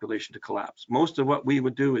the population to collapse. Most of what we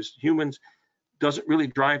would do as humans doesn't really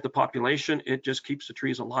drive the population. It just keeps the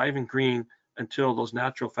trees alive and green until those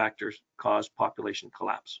natural factors cause population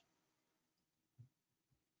collapse.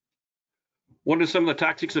 What are some of the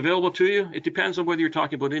tactics available to you? It depends on whether you're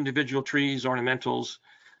talking about individual trees, ornamentals,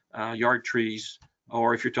 yard trees,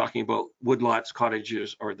 or if you're talking about woodlots,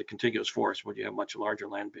 cottages, or the contiguous forest where you have much larger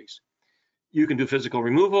land base. You can do physical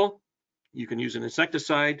removal. You can use an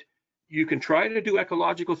insecticide. You can try to do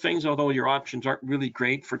ecological things, although your options aren't really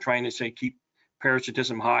great for trying to, say, keep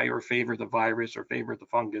parasitism high or favor the virus or favor the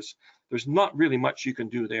fungus. There's not really much you can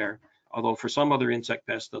do there, although for some other insect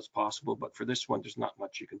pests that's possible, but for this one, there's not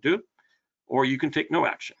much you can do. Or you can take no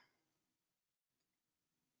action.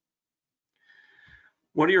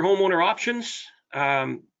 What are your homeowner options?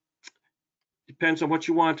 Depends on what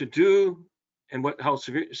you want to do and how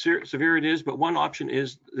severe it is, but one option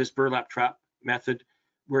is this burlap trap method,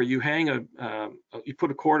 where you hang you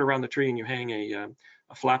put a cord around the tree and you hang a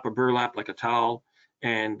flap of burlap like a towel,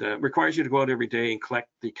 and requires you to go out every day and collect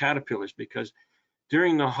the caterpillars, because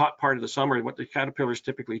during the hot part of the summer, what the caterpillars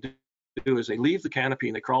typically do is they leave the canopy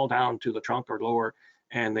and they crawl down to the trunk or lower,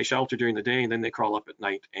 and they shelter during the day, and then they crawl up at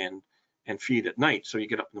night and feed at night. So you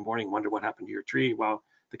get up in the morning and wonder what happened to your tree. Well,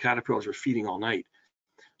 the caterpillars are feeding all night.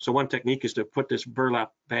 So one technique is to put this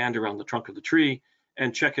burlap band around the trunk of the tree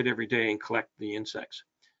and check it every day and collect the insects.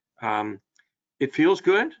 It feels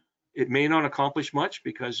good. It may not accomplish much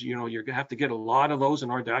because you're going to have to get a lot of those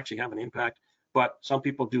in order to actually have an impact. But some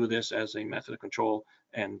people do this as a method of control,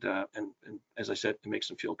 and as I said, it makes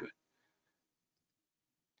them feel good.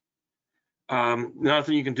 Another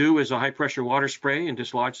thing you can do is a high pressure water spray and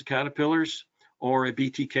dislodge the caterpillars, or a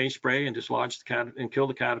BTK spray and dislodge and kill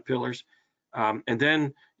the caterpillars. And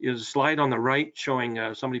then is a slide on the right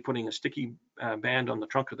showing somebody putting a sticky band on the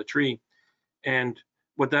trunk of the tree. And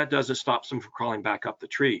what that does is stops them from crawling back up the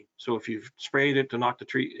tree. So if you've sprayed it to knock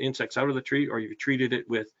the insects out of the tree, or you've treated it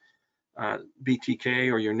with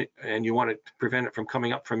BTK, and you want to prevent it from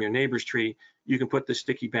coming up from your neighbor's tree, you can put this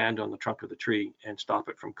sticky band on the trunk of the tree and stop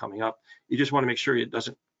it from coming up. You just want to make sure it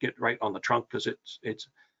doesn't get right on the trunk, because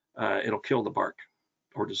it'll kill the bark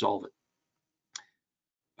or dissolve it.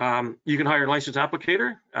 You can hire a licensed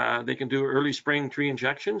applicator. They can do early spring tree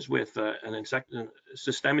injections with a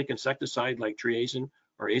systemic insecticide like triazine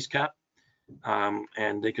or AceCap,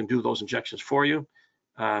 and they can do those injections for you.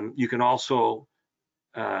 You can also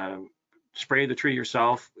spray the tree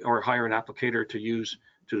yourself, or hire an applicator to use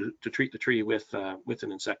to treat the tree with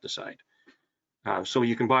an insecticide. So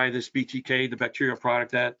you can buy this BTK, the bacterial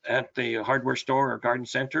product, at the hardware store or garden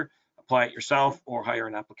center, apply it yourself, or hire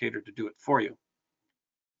an applicator to do it for you.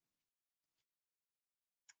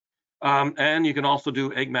 And you can also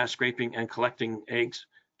do egg mass scraping and collecting eggs,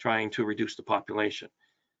 trying to reduce the population.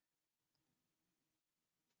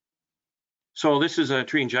 So this is a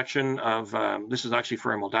tree injection of, this is actually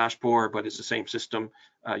for a dashboard, but it's the same system,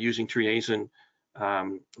 using triazine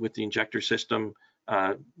with the injector system.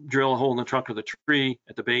 Drill a hole in the trunk of the tree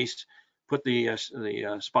at the base, put the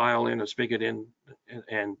spile in, a spigot in,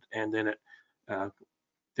 and then it,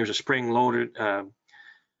 there's a spring-loaded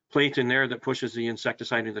plate in there that pushes the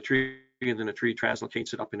insecticide into the tree, and then the tree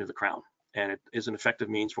translocates it up into the crown. And it is an effective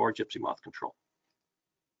means for gypsy moth control.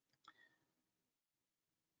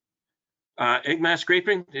 Egg mass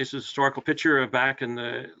scraping is a historical picture of back in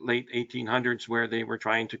the late 1800s where they were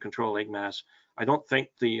trying to control egg mass. I don't think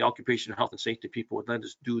the occupational health and safety people would let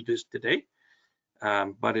us do this today,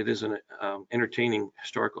 but it is an entertaining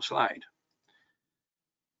historical slide.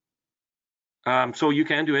 So you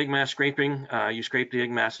can do egg mass scraping. You scrape the egg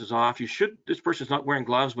masses off. You should, this person's not wearing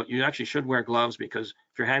gloves, but you actually should wear gloves, because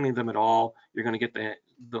if you're handling them at all, you're going to get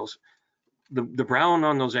the brown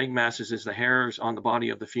on those egg masses is the hairs on the body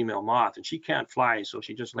of the female moth, and she can't fly, so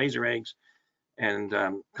she just lays her eggs and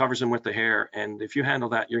covers them with the hair. And if you handle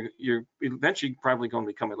that, you're eventually probably going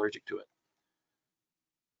to become allergic to it.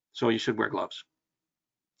 So you should wear gloves.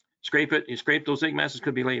 Scrape it. You scrape those egg masses,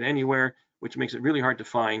 could be laid anywhere, which makes it really hard to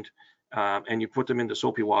find. And you put them into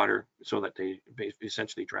soapy water so that they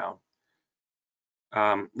essentially drown.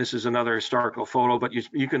 This is another historical photo, but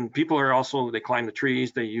you can, people are also, they climb the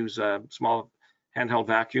trees, they use small handheld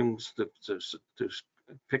vacuums to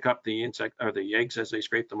pick up the insect or the eggs as they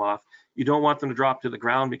scrape them off. You don't want them to drop to the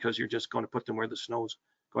ground, because you're just going to put them where the snow's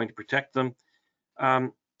going to protect them.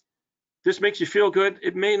 This makes you feel good.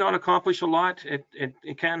 It may not accomplish a lot.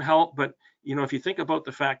 It can help, but you know, if you think about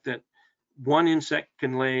the fact that one insect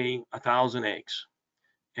can lay 1,000 eggs,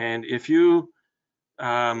 and if you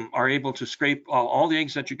are able to scrape all the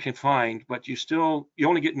eggs that you can find, but you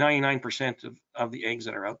only get 99% of the eggs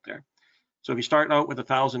that are out there. So if you start out with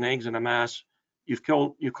 1,000 eggs in a mass, you've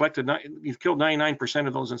killed 99%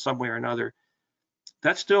 of those in some way or another.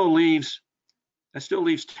 That still leaves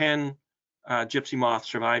 10 gypsy moths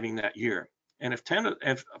surviving that year. And if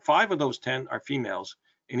 5 of those 10 are females,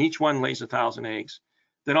 and each one lays 1,000 eggs,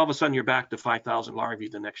 then all of a sudden you're back to 5,000 larvae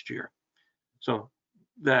the next year. So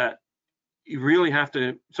that you really have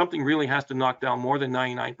to, something really has to knock down more than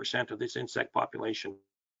 99% of this insect population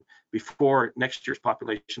before next year's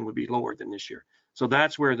population would be lower than this year. So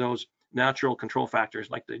that's where those natural control factors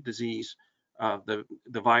like the disease, the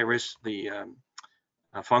virus, the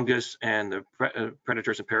fungus, and the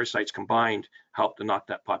predators and parasites combined help to knock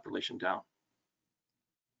that population down.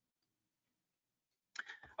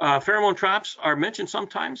 Pheromone traps are mentioned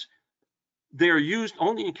sometimes. They are used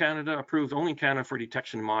only in Canada, approved only in Canada for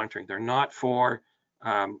detection and monitoring. They're not for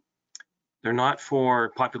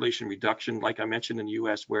population reduction, like I mentioned in the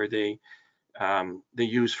U.S., where they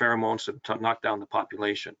use pheromones to knock down the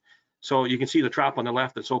population. So you can see the trap on the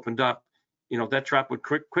left that's opened up. You know, that trap would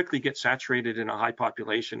quickly get saturated in a high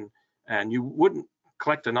population, and you wouldn't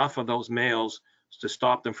collect enough of those males to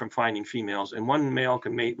stop them from finding females. And one male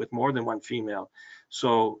can mate with more than one female.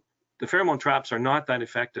 So the pheromone traps are not that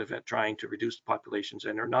effective at trying to reduce the populations,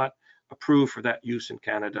 and are not approved for that use in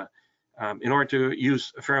Canada. In order to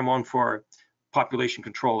use a pheromone for population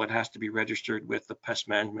control, it has to be registered with the Pest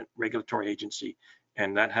Management Regulatory Agency,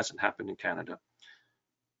 and that hasn't happened in Canada.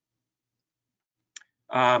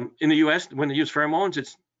 In the US, when they use pheromones,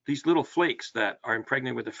 it's these little flakes that are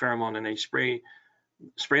impregnated with the pheromone, and they spray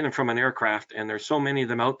them from an aircraft, and there's so many of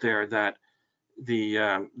them out there that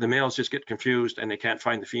the males just get confused and they can't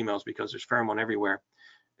find the females because there's pheromone everywhere.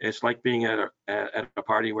 It's like being at a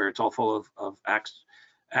party where it's all full of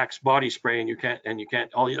Axe body spray, and you can't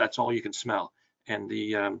that's all you can smell. And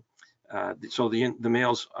so the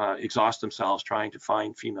males exhaust themselves trying to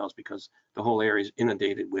find females because the whole area is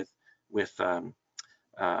inundated with the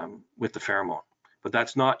pheromone. But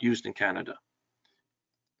that's not used in Canada.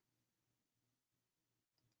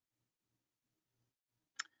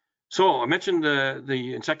 So I mentioned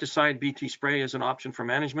the insecticide BT spray as an option for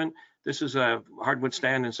management. This is a hardwood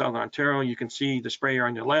stand in Southern Ontario. You can see the sprayer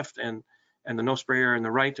on your left and the no sprayer on the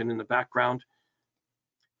right and in the background.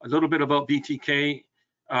 A little bit about BTK.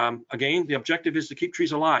 Again, the objective is to keep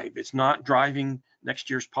trees alive. It's not driving next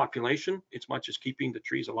year's population. It's much as keeping the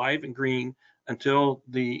trees alive and green until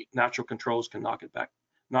the natural controls can knock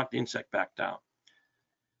the insect back down.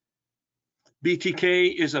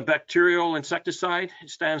 BTK is a bacterial insecticide.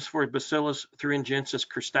 It stands for Bacillus thuringiensis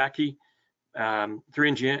kerstaki.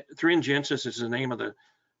 Thuringiensis is the name of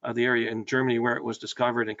the area in Germany where it was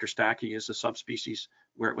discovered, and Kerstaki is the subspecies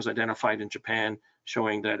where it was identified in Japan,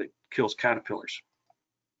 showing that it kills caterpillars.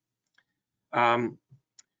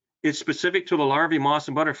 It's specific to the larvae, moths,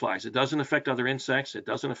 and butterflies. It doesn't affect other insects. It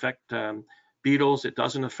doesn't affect beetles. It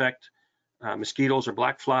doesn't affect mosquitoes or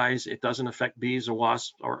black flies. It doesn't affect bees or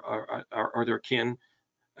wasps or their kin.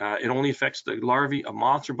 It only affects the larvae of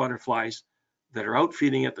moths or butterflies that are out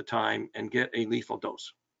feeding at the time and get a lethal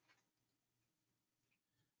dose.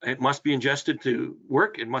 It must be ingested to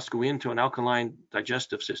work. It must go into an alkaline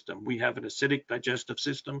digestive system. We have an acidic digestive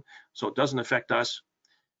system, so it doesn't affect us.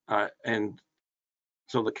 And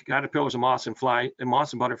so the caterpillars and moths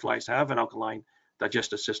and butterflies have an alkaline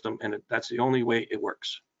digestive system, and that's the only way it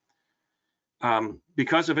works.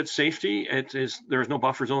 Because of its safety, there is no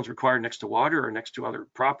buffer zones required next to water or next to other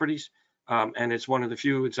properties, and it's one of the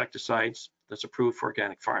few insecticides that's approved for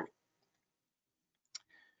organic farming.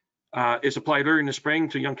 It's applied early in the spring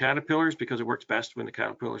to young caterpillars because it works best when the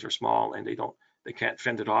caterpillars are small and they can't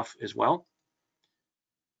fend it off as well.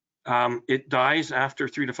 It dies after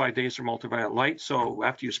 3 to 5 days from ultraviolet light, so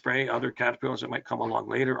after you spray, other caterpillars that might come along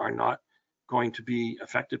later are not going to be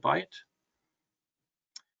affected by it.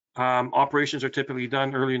 Operations are typically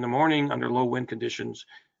done early in the morning under low wind conditions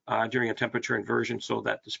during a temperature inversion, so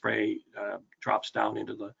that the spray drops down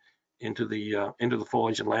into the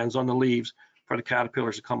foliage and lands on the leaves for the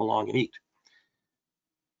caterpillars to come along and eat.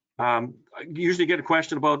 I usually get a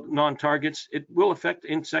question about non-targets. It will affect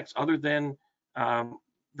insects other than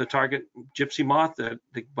the target gypsy moth,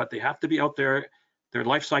 but they have to be out there. Their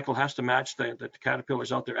life cycle has to match the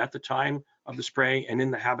caterpillars out there at the time of the spray and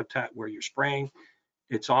in the habitat where you're spraying.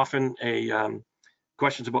 It's often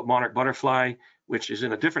questions about monarch butterfly, which is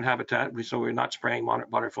in a different habitat, so we're not spraying monarch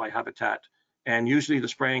butterfly habitat. And usually the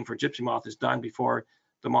spraying for gypsy moth is done before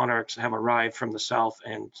the monarchs have arrived from the south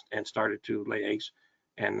and started to lay eggs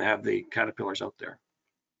and have the caterpillars out there.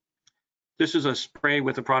 This is a spray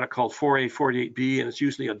with a product called 4A48B, and it's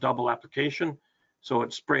usually a double application. So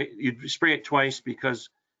you spray it twice because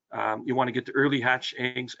you want to get the early hatch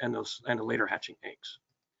eggs and the later hatching eggs.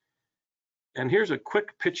 And here's a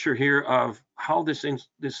quick picture here of how this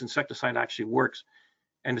insecticide actually works.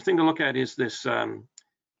 And the thing to look at is this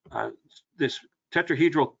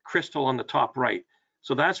tetrahedral crystal on the top right.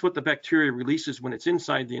 So that's what the bacteria releases when it's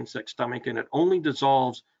inside the insect stomach, and it only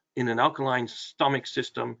dissolves in an alkaline stomach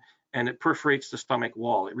system, and it perforates the stomach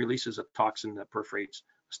wall. It releases a toxin that perforates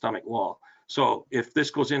the stomach wall. So if this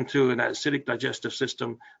goes into an acidic digestive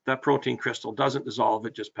system, that protein crystal doesn't dissolve,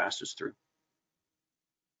 it just passes through.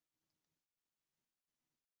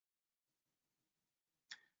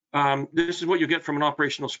 This is what you get from an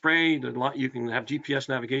operational spray. You can have GPS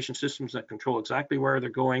navigation systems that control exactly where they're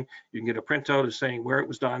going. You can get a printout of saying where it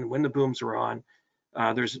was done, when the booms are on.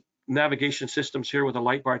 There's navigation systems here with a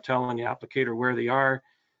light bar telling the applicator where they are,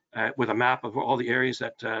 with a map of all the areas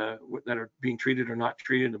that are being treated or not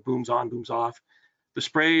treated, the booms on, booms off. The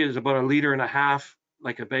spray is about 1.5 liters,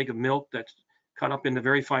 like a bag of milk that's cut up into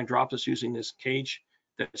very fine droplets using this cage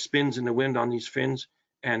that spins in the wind on these fins.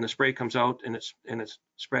 And the spray comes out and it's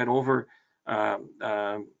spread over,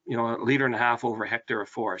 1.5 liters over a hectare of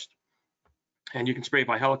forest. And you can spray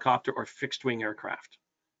by helicopter or fixed wing aircraft.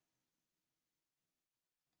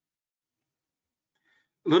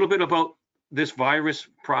 A little bit about this virus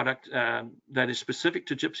product that is specific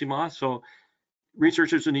to gypsy moth. So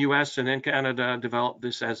researchers in the US and in Canada developed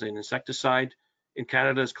this as an insecticide. In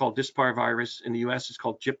Canada, it's called Dispar virus. In the US, it's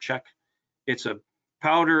called Gypcheck. It's a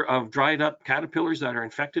powder of dried up caterpillars that are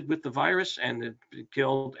infected with the virus and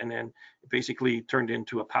killed, and then basically turned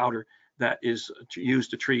into a powder that is used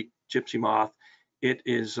to treat gypsy moth. It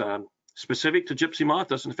is specific to gypsy moth,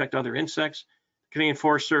 doesn't affect other insects. Canadian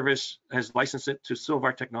Forest Service has licensed it to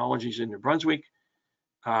Silvar Technologies in New Brunswick.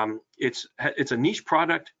 It's a niche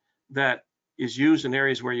product that is used in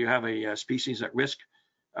areas where you have a species at risk,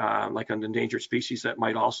 like an endangered species that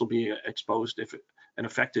might also be exposed and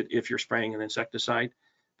affected if you're spraying an insecticide,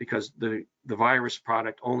 because the virus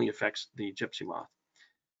product only affects the gypsy moth.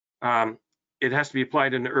 It has to be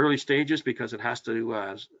applied in the early stages because it has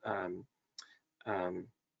to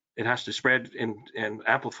spread and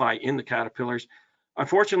amplify in the caterpillars.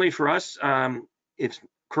 Unfortunately for us, it's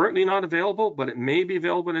currently not available, but it may be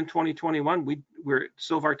available in 2021.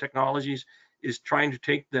 Silvar Technologies is trying to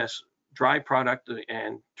take this dry product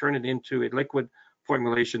and turn it into a liquid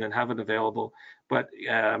formulation and have it available, but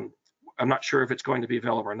I'm not sure if it's going to be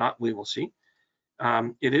available or not. We will see.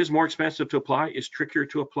 It is more expensive to apply, it's trickier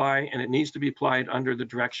to apply, and it needs to be applied under the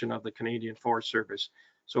direction of the Canadian Forest Service.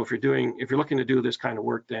 So if you're looking to do this kind of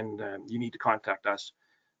work, then you need to contact us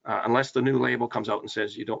unless the new label comes out and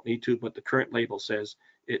says you don't need to, but the current label says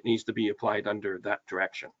it needs to be applied under that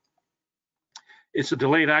direction. It's a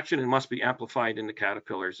delayed action and must be amplified in the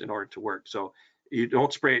caterpillars in order to work. So you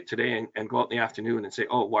don't spray it today and go out in the afternoon and say,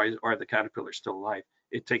 oh, why are the caterpillars still alive?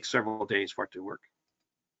 It takes several days for it to work.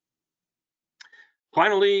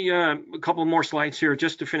 Finally, a couple more slides here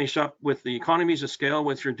just to finish up with the economies of scale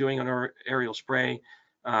with you're doing an aerial spray.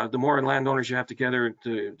 The more landowners you have together,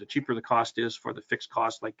 the cheaper the cost is for the fixed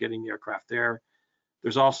cost, like getting the aircraft there.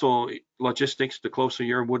 There's also logistics. The closer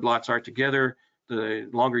your woodlots are together, the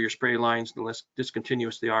longer your spray lines, the less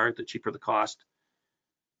discontinuous they are, the cheaper the cost.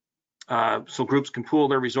 So groups can pool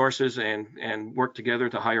their resources and work together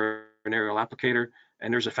to hire an aerial applicator.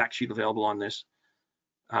 And there's a fact sheet available on this.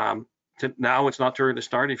 Now it's not too early to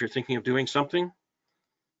start if you're thinking of doing something.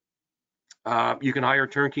 You can hire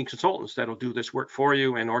turnkey consultants that'll do this work for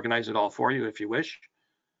you and organize it all for you if you wish.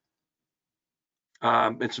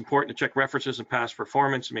 It's important to check references and past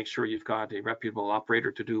performance and make sure you've got a reputable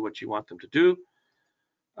operator to do what you want them to do.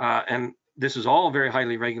 And this is all very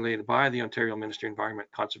highly regulated by the Ontario Ministry of Environment,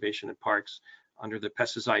 Conservation and Parks under the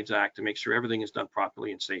Pesticides Act to make sure everything is done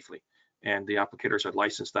properly and safely. And the applicators are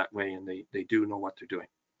licensed that way, and they do know what they're doing.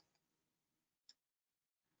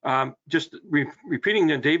 Just repeating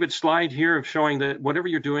the David slide here of showing that whatever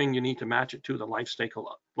you're doing, you need to match it to the life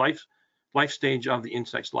stage of the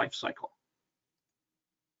insect's life cycle.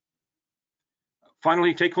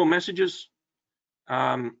 Finally, take-home messages.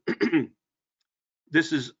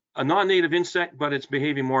 This is a non-native insect, but it's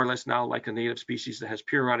behaving more or less now like a native species that has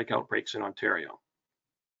periodic outbreaks in Ontario.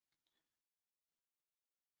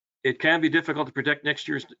 It can be difficult to predict next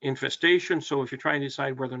year's infestation. So if you're trying to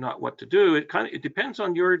decide whether or not what to do, it depends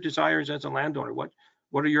on your desires as a landowner. What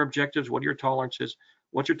are your objectives? What are your tolerances?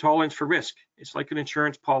 What's your tolerance for risk? It's like an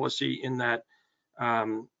insurance policy in that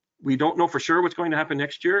we don't know for sure what's going to happen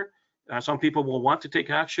next year. Some people will want to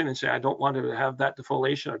take action and say, I don't want to have that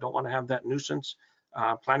defoliation. I don't want to have that nuisance.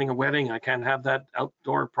 Planning a wedding, I can't have that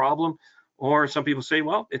outdoor problem. Or some people say,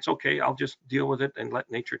 well, it's okay. I'll just deal with it and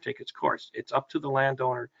let nature take its course. It's up to the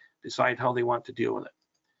landowner decide how they want to deal with it.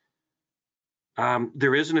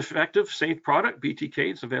 There is an effective, safe product,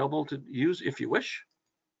 BTK. It's available to use if you wish.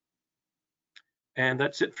 And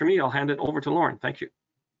that's it for me. I'll hand it over to Lauren. Thank you.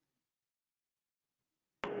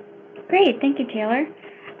 Great, thank you, Taylor.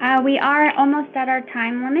 We are almost at our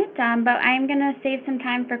time limit, but I'm going to save some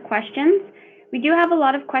time for questions. We do have a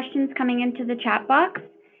lot of questions coming into the chat box.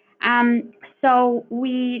 So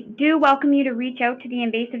we do welcome you to reach out to the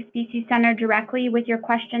Invasive Species Centre directly with your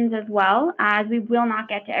questions as well, as we will not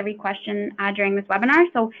get to every question during this webinar.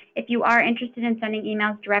 So if you are interested in sending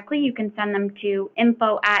emails directly, you can send them to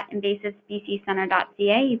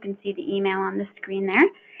info@invasivespeciescentre.ca. You can see the email on the screen there.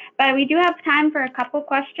 But we do have time for a couple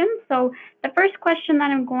questions. So the first question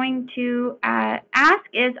that I'm going to ask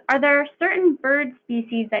is, are there certain bird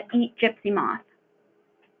species that eat gypsy moth?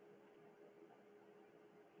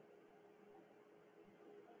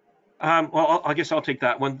 Well, I guess I'll take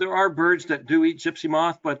that one. There are birds that do eat gypsy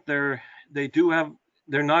moth, but they're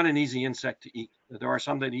not an easy insect to eat. There are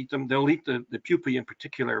some that eat them. They'll eat the pupae in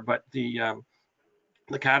particular, but the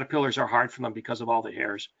caterpillars are hard for them because of all the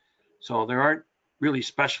hairs. So there aren't really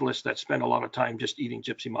specialists that spend a lot of time just eating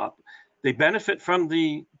gypsy moth. They benefit from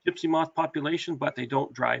the gypsy moth population, but they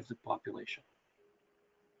don't drive the population.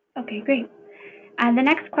 Okay, great. The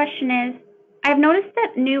next question is, I've noticed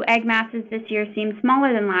that new egg masses this year seem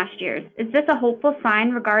smaller than last year's. Is this a hopeful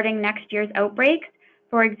sign regarding next year's outbreaks?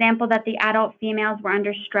 For example, that the adult females were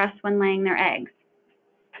under stress when laying their eggs?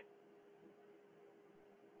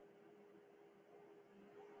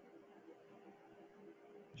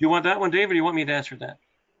 Do you want that one, David, or you want me to answer that?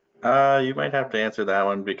 You might have to answer that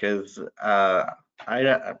one because I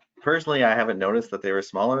personally, I haven't noticed that they were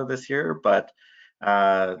smaller this year, but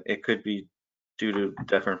it could be due to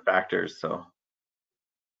different factors.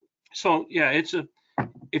 So yeah,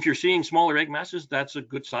 if you're seeing smaller egg masses, that's a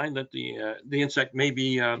good sign that the insect may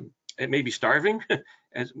be starving.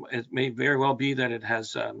 It may very well be that it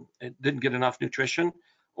didn't get enough nutrition,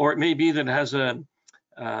 or it may be that it has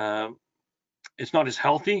it's not as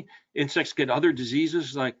healthy. Insects get other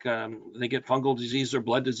diseases, like they get fungal diseases or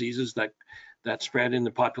blood diseases that spread in the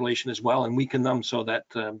population as well and weaken them so that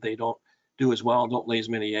they don't do as well, don't lay as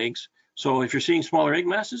many eggs. So if you're seeing smaller egg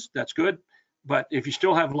masses, that's good. But if you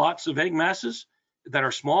still have lots of egg masses that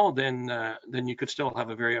are small, then you could still have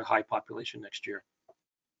a very high population next year.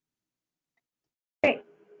 Great.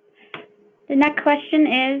 The next question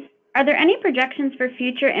is, are there any projections for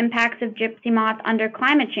future impacts of gypsy moth under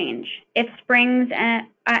climate change? If springs and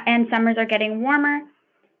summers are getting warmer,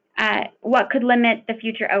 what could limit the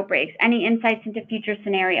future outbreaks? Any insights into future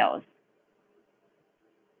scenarios?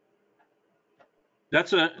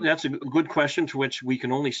 That's a good question to which we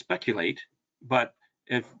can only speculate. But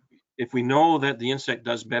if we know that the insect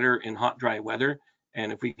does better in hot, dry weather,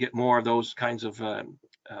 and if we get more of those kinds of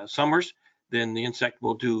summers, then the insect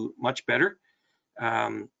will do much better.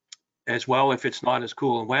 As well, if it's not as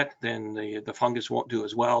cool and wet, then the fungus won't do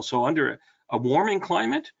as well. So under a warming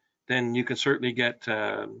climate, then you can certainly get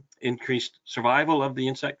increased survival of the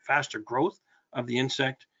insect, faster growth of the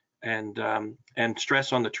insect, and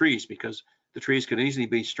stress on the trees, because the trees could easily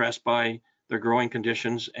be stressed by their growing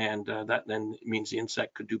conditions, and that then means the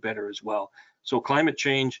insect could do better as well. So climate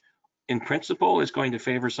change, in principle, is going to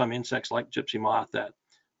favor some insects like gypsy moth that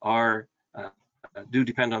are do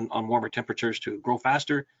depend on warmer temperatures to grow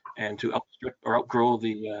faster and to outstrip or outgrow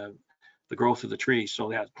the growth of the trees.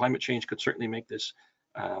 So yeah, climate change could certainly make this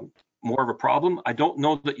more of a problem. I don't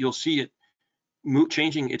know that you'll see it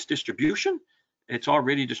changing its distribution. It's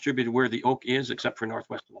already distributed where the oak is, except for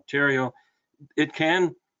northwestern Ontario. It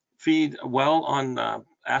can feed well on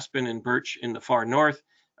aspen and birch in the far north.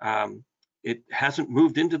 It hasn't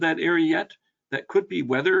moved into that area yet. That could be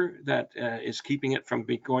weather that is keeping it from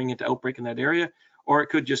going into outbreak in that area, or it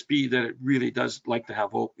could just be that it really does like to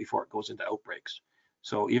have oak before it goes into outbreaks.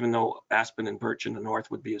 So even though aspen and birch in the north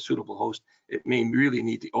would be a suitable host, it may really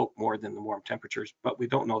need the oak more than the warm temperatures, but we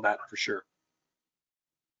don't know that for sure.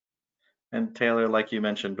 And Taylor, like you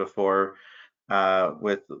mentioned before,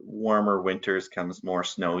 with warmer winters comes more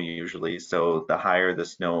snow usually. So the higher the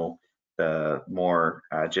snow, the more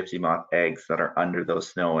gypsy moth eggs that are under those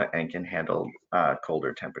snow and can handle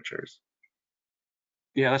colder temperatures.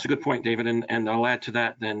 Yeah, that's a good point, David. And I'll add to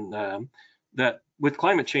that then that with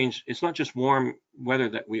climate change, it's not just warm weather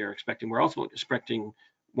that we are expecting. We're also expecting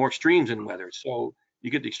more extremes in weather. So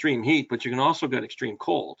you get the extreme heat, but you can also get extreme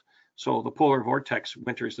cold. So the polar vortex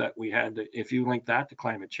winters that we had, if you link that to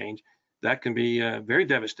climate change, that can be very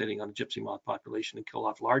devastating on the gypsy moth population and kill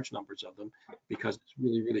off large numbers of them because it's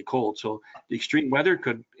really, really cold. So the extreme weather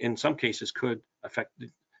could, in some cases, could affect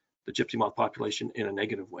the gypsy moth population in a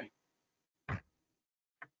negative way.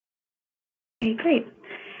 Okay, great.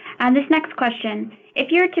 This next question,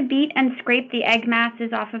 if you're to beat and scrape the egg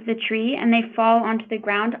masses off of the tree and they fall onto the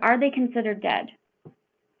ground, are they considered dead?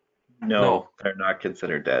 No, they're not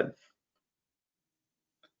considered dead.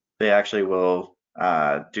 They actually will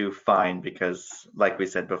do fine because, like we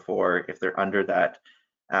said before, if they're under that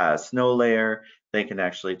snow layer, they can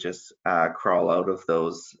actually just crawl out of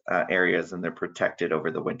those areas and they're protected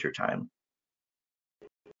over the winter time.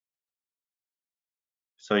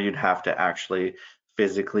 So you'd have to actually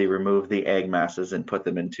physically remove the egg masses and put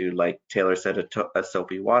them into, like Taylor said, a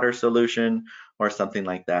soapy water solution or something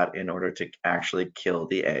like that in order to actually kill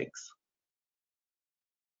the eggs.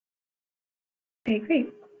 Okay,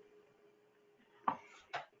 great.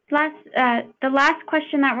 The last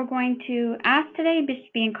question that we're going to ask today,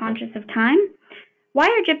 just being conscious of time, why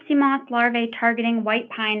are gypsy moth larvae targeting white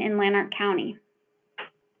pine in Lanark County?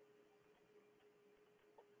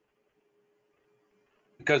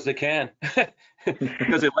 Because they can,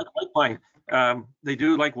 because they like white pine. They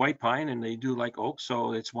do like white pine and they do like oak,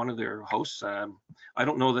 so it's one of their hosts. I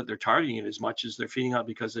don't know that they're targeting it as much as they're feeding on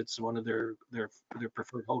because it's one of their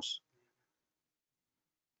preferred hosts.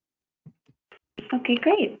 Okay,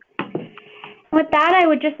 great. With that, I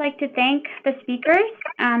would just like to thank the speakers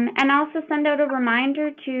and also send out a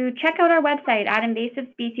reminder to check out our website at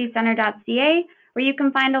invasivespeciescentre.ca, where you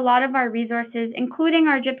can find a lot of our resources, including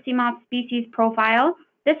our gypsy moth species profile.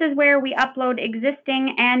 This is where we upload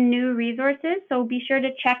existing and new resources, so be sure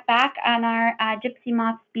to check back on our gypsy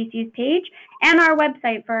moth species page and our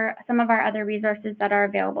website for some of our other resources that are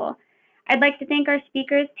available. I'd like to thank our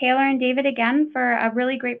speakers, Taylor and David, again for a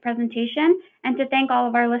really great presentation, and to thank all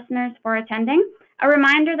of our listeners for attending. A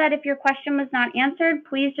reminder that if your question was not answered,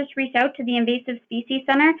 please just reach out to the Invasive Species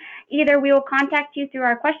Centre. Either we will contact you through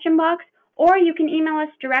our question box, or you can email us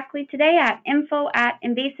directly today at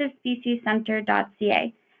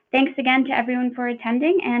info@invasivespeciescentre.ca. Thanks again to everyone for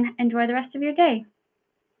attending, and enjoy the rest of your day.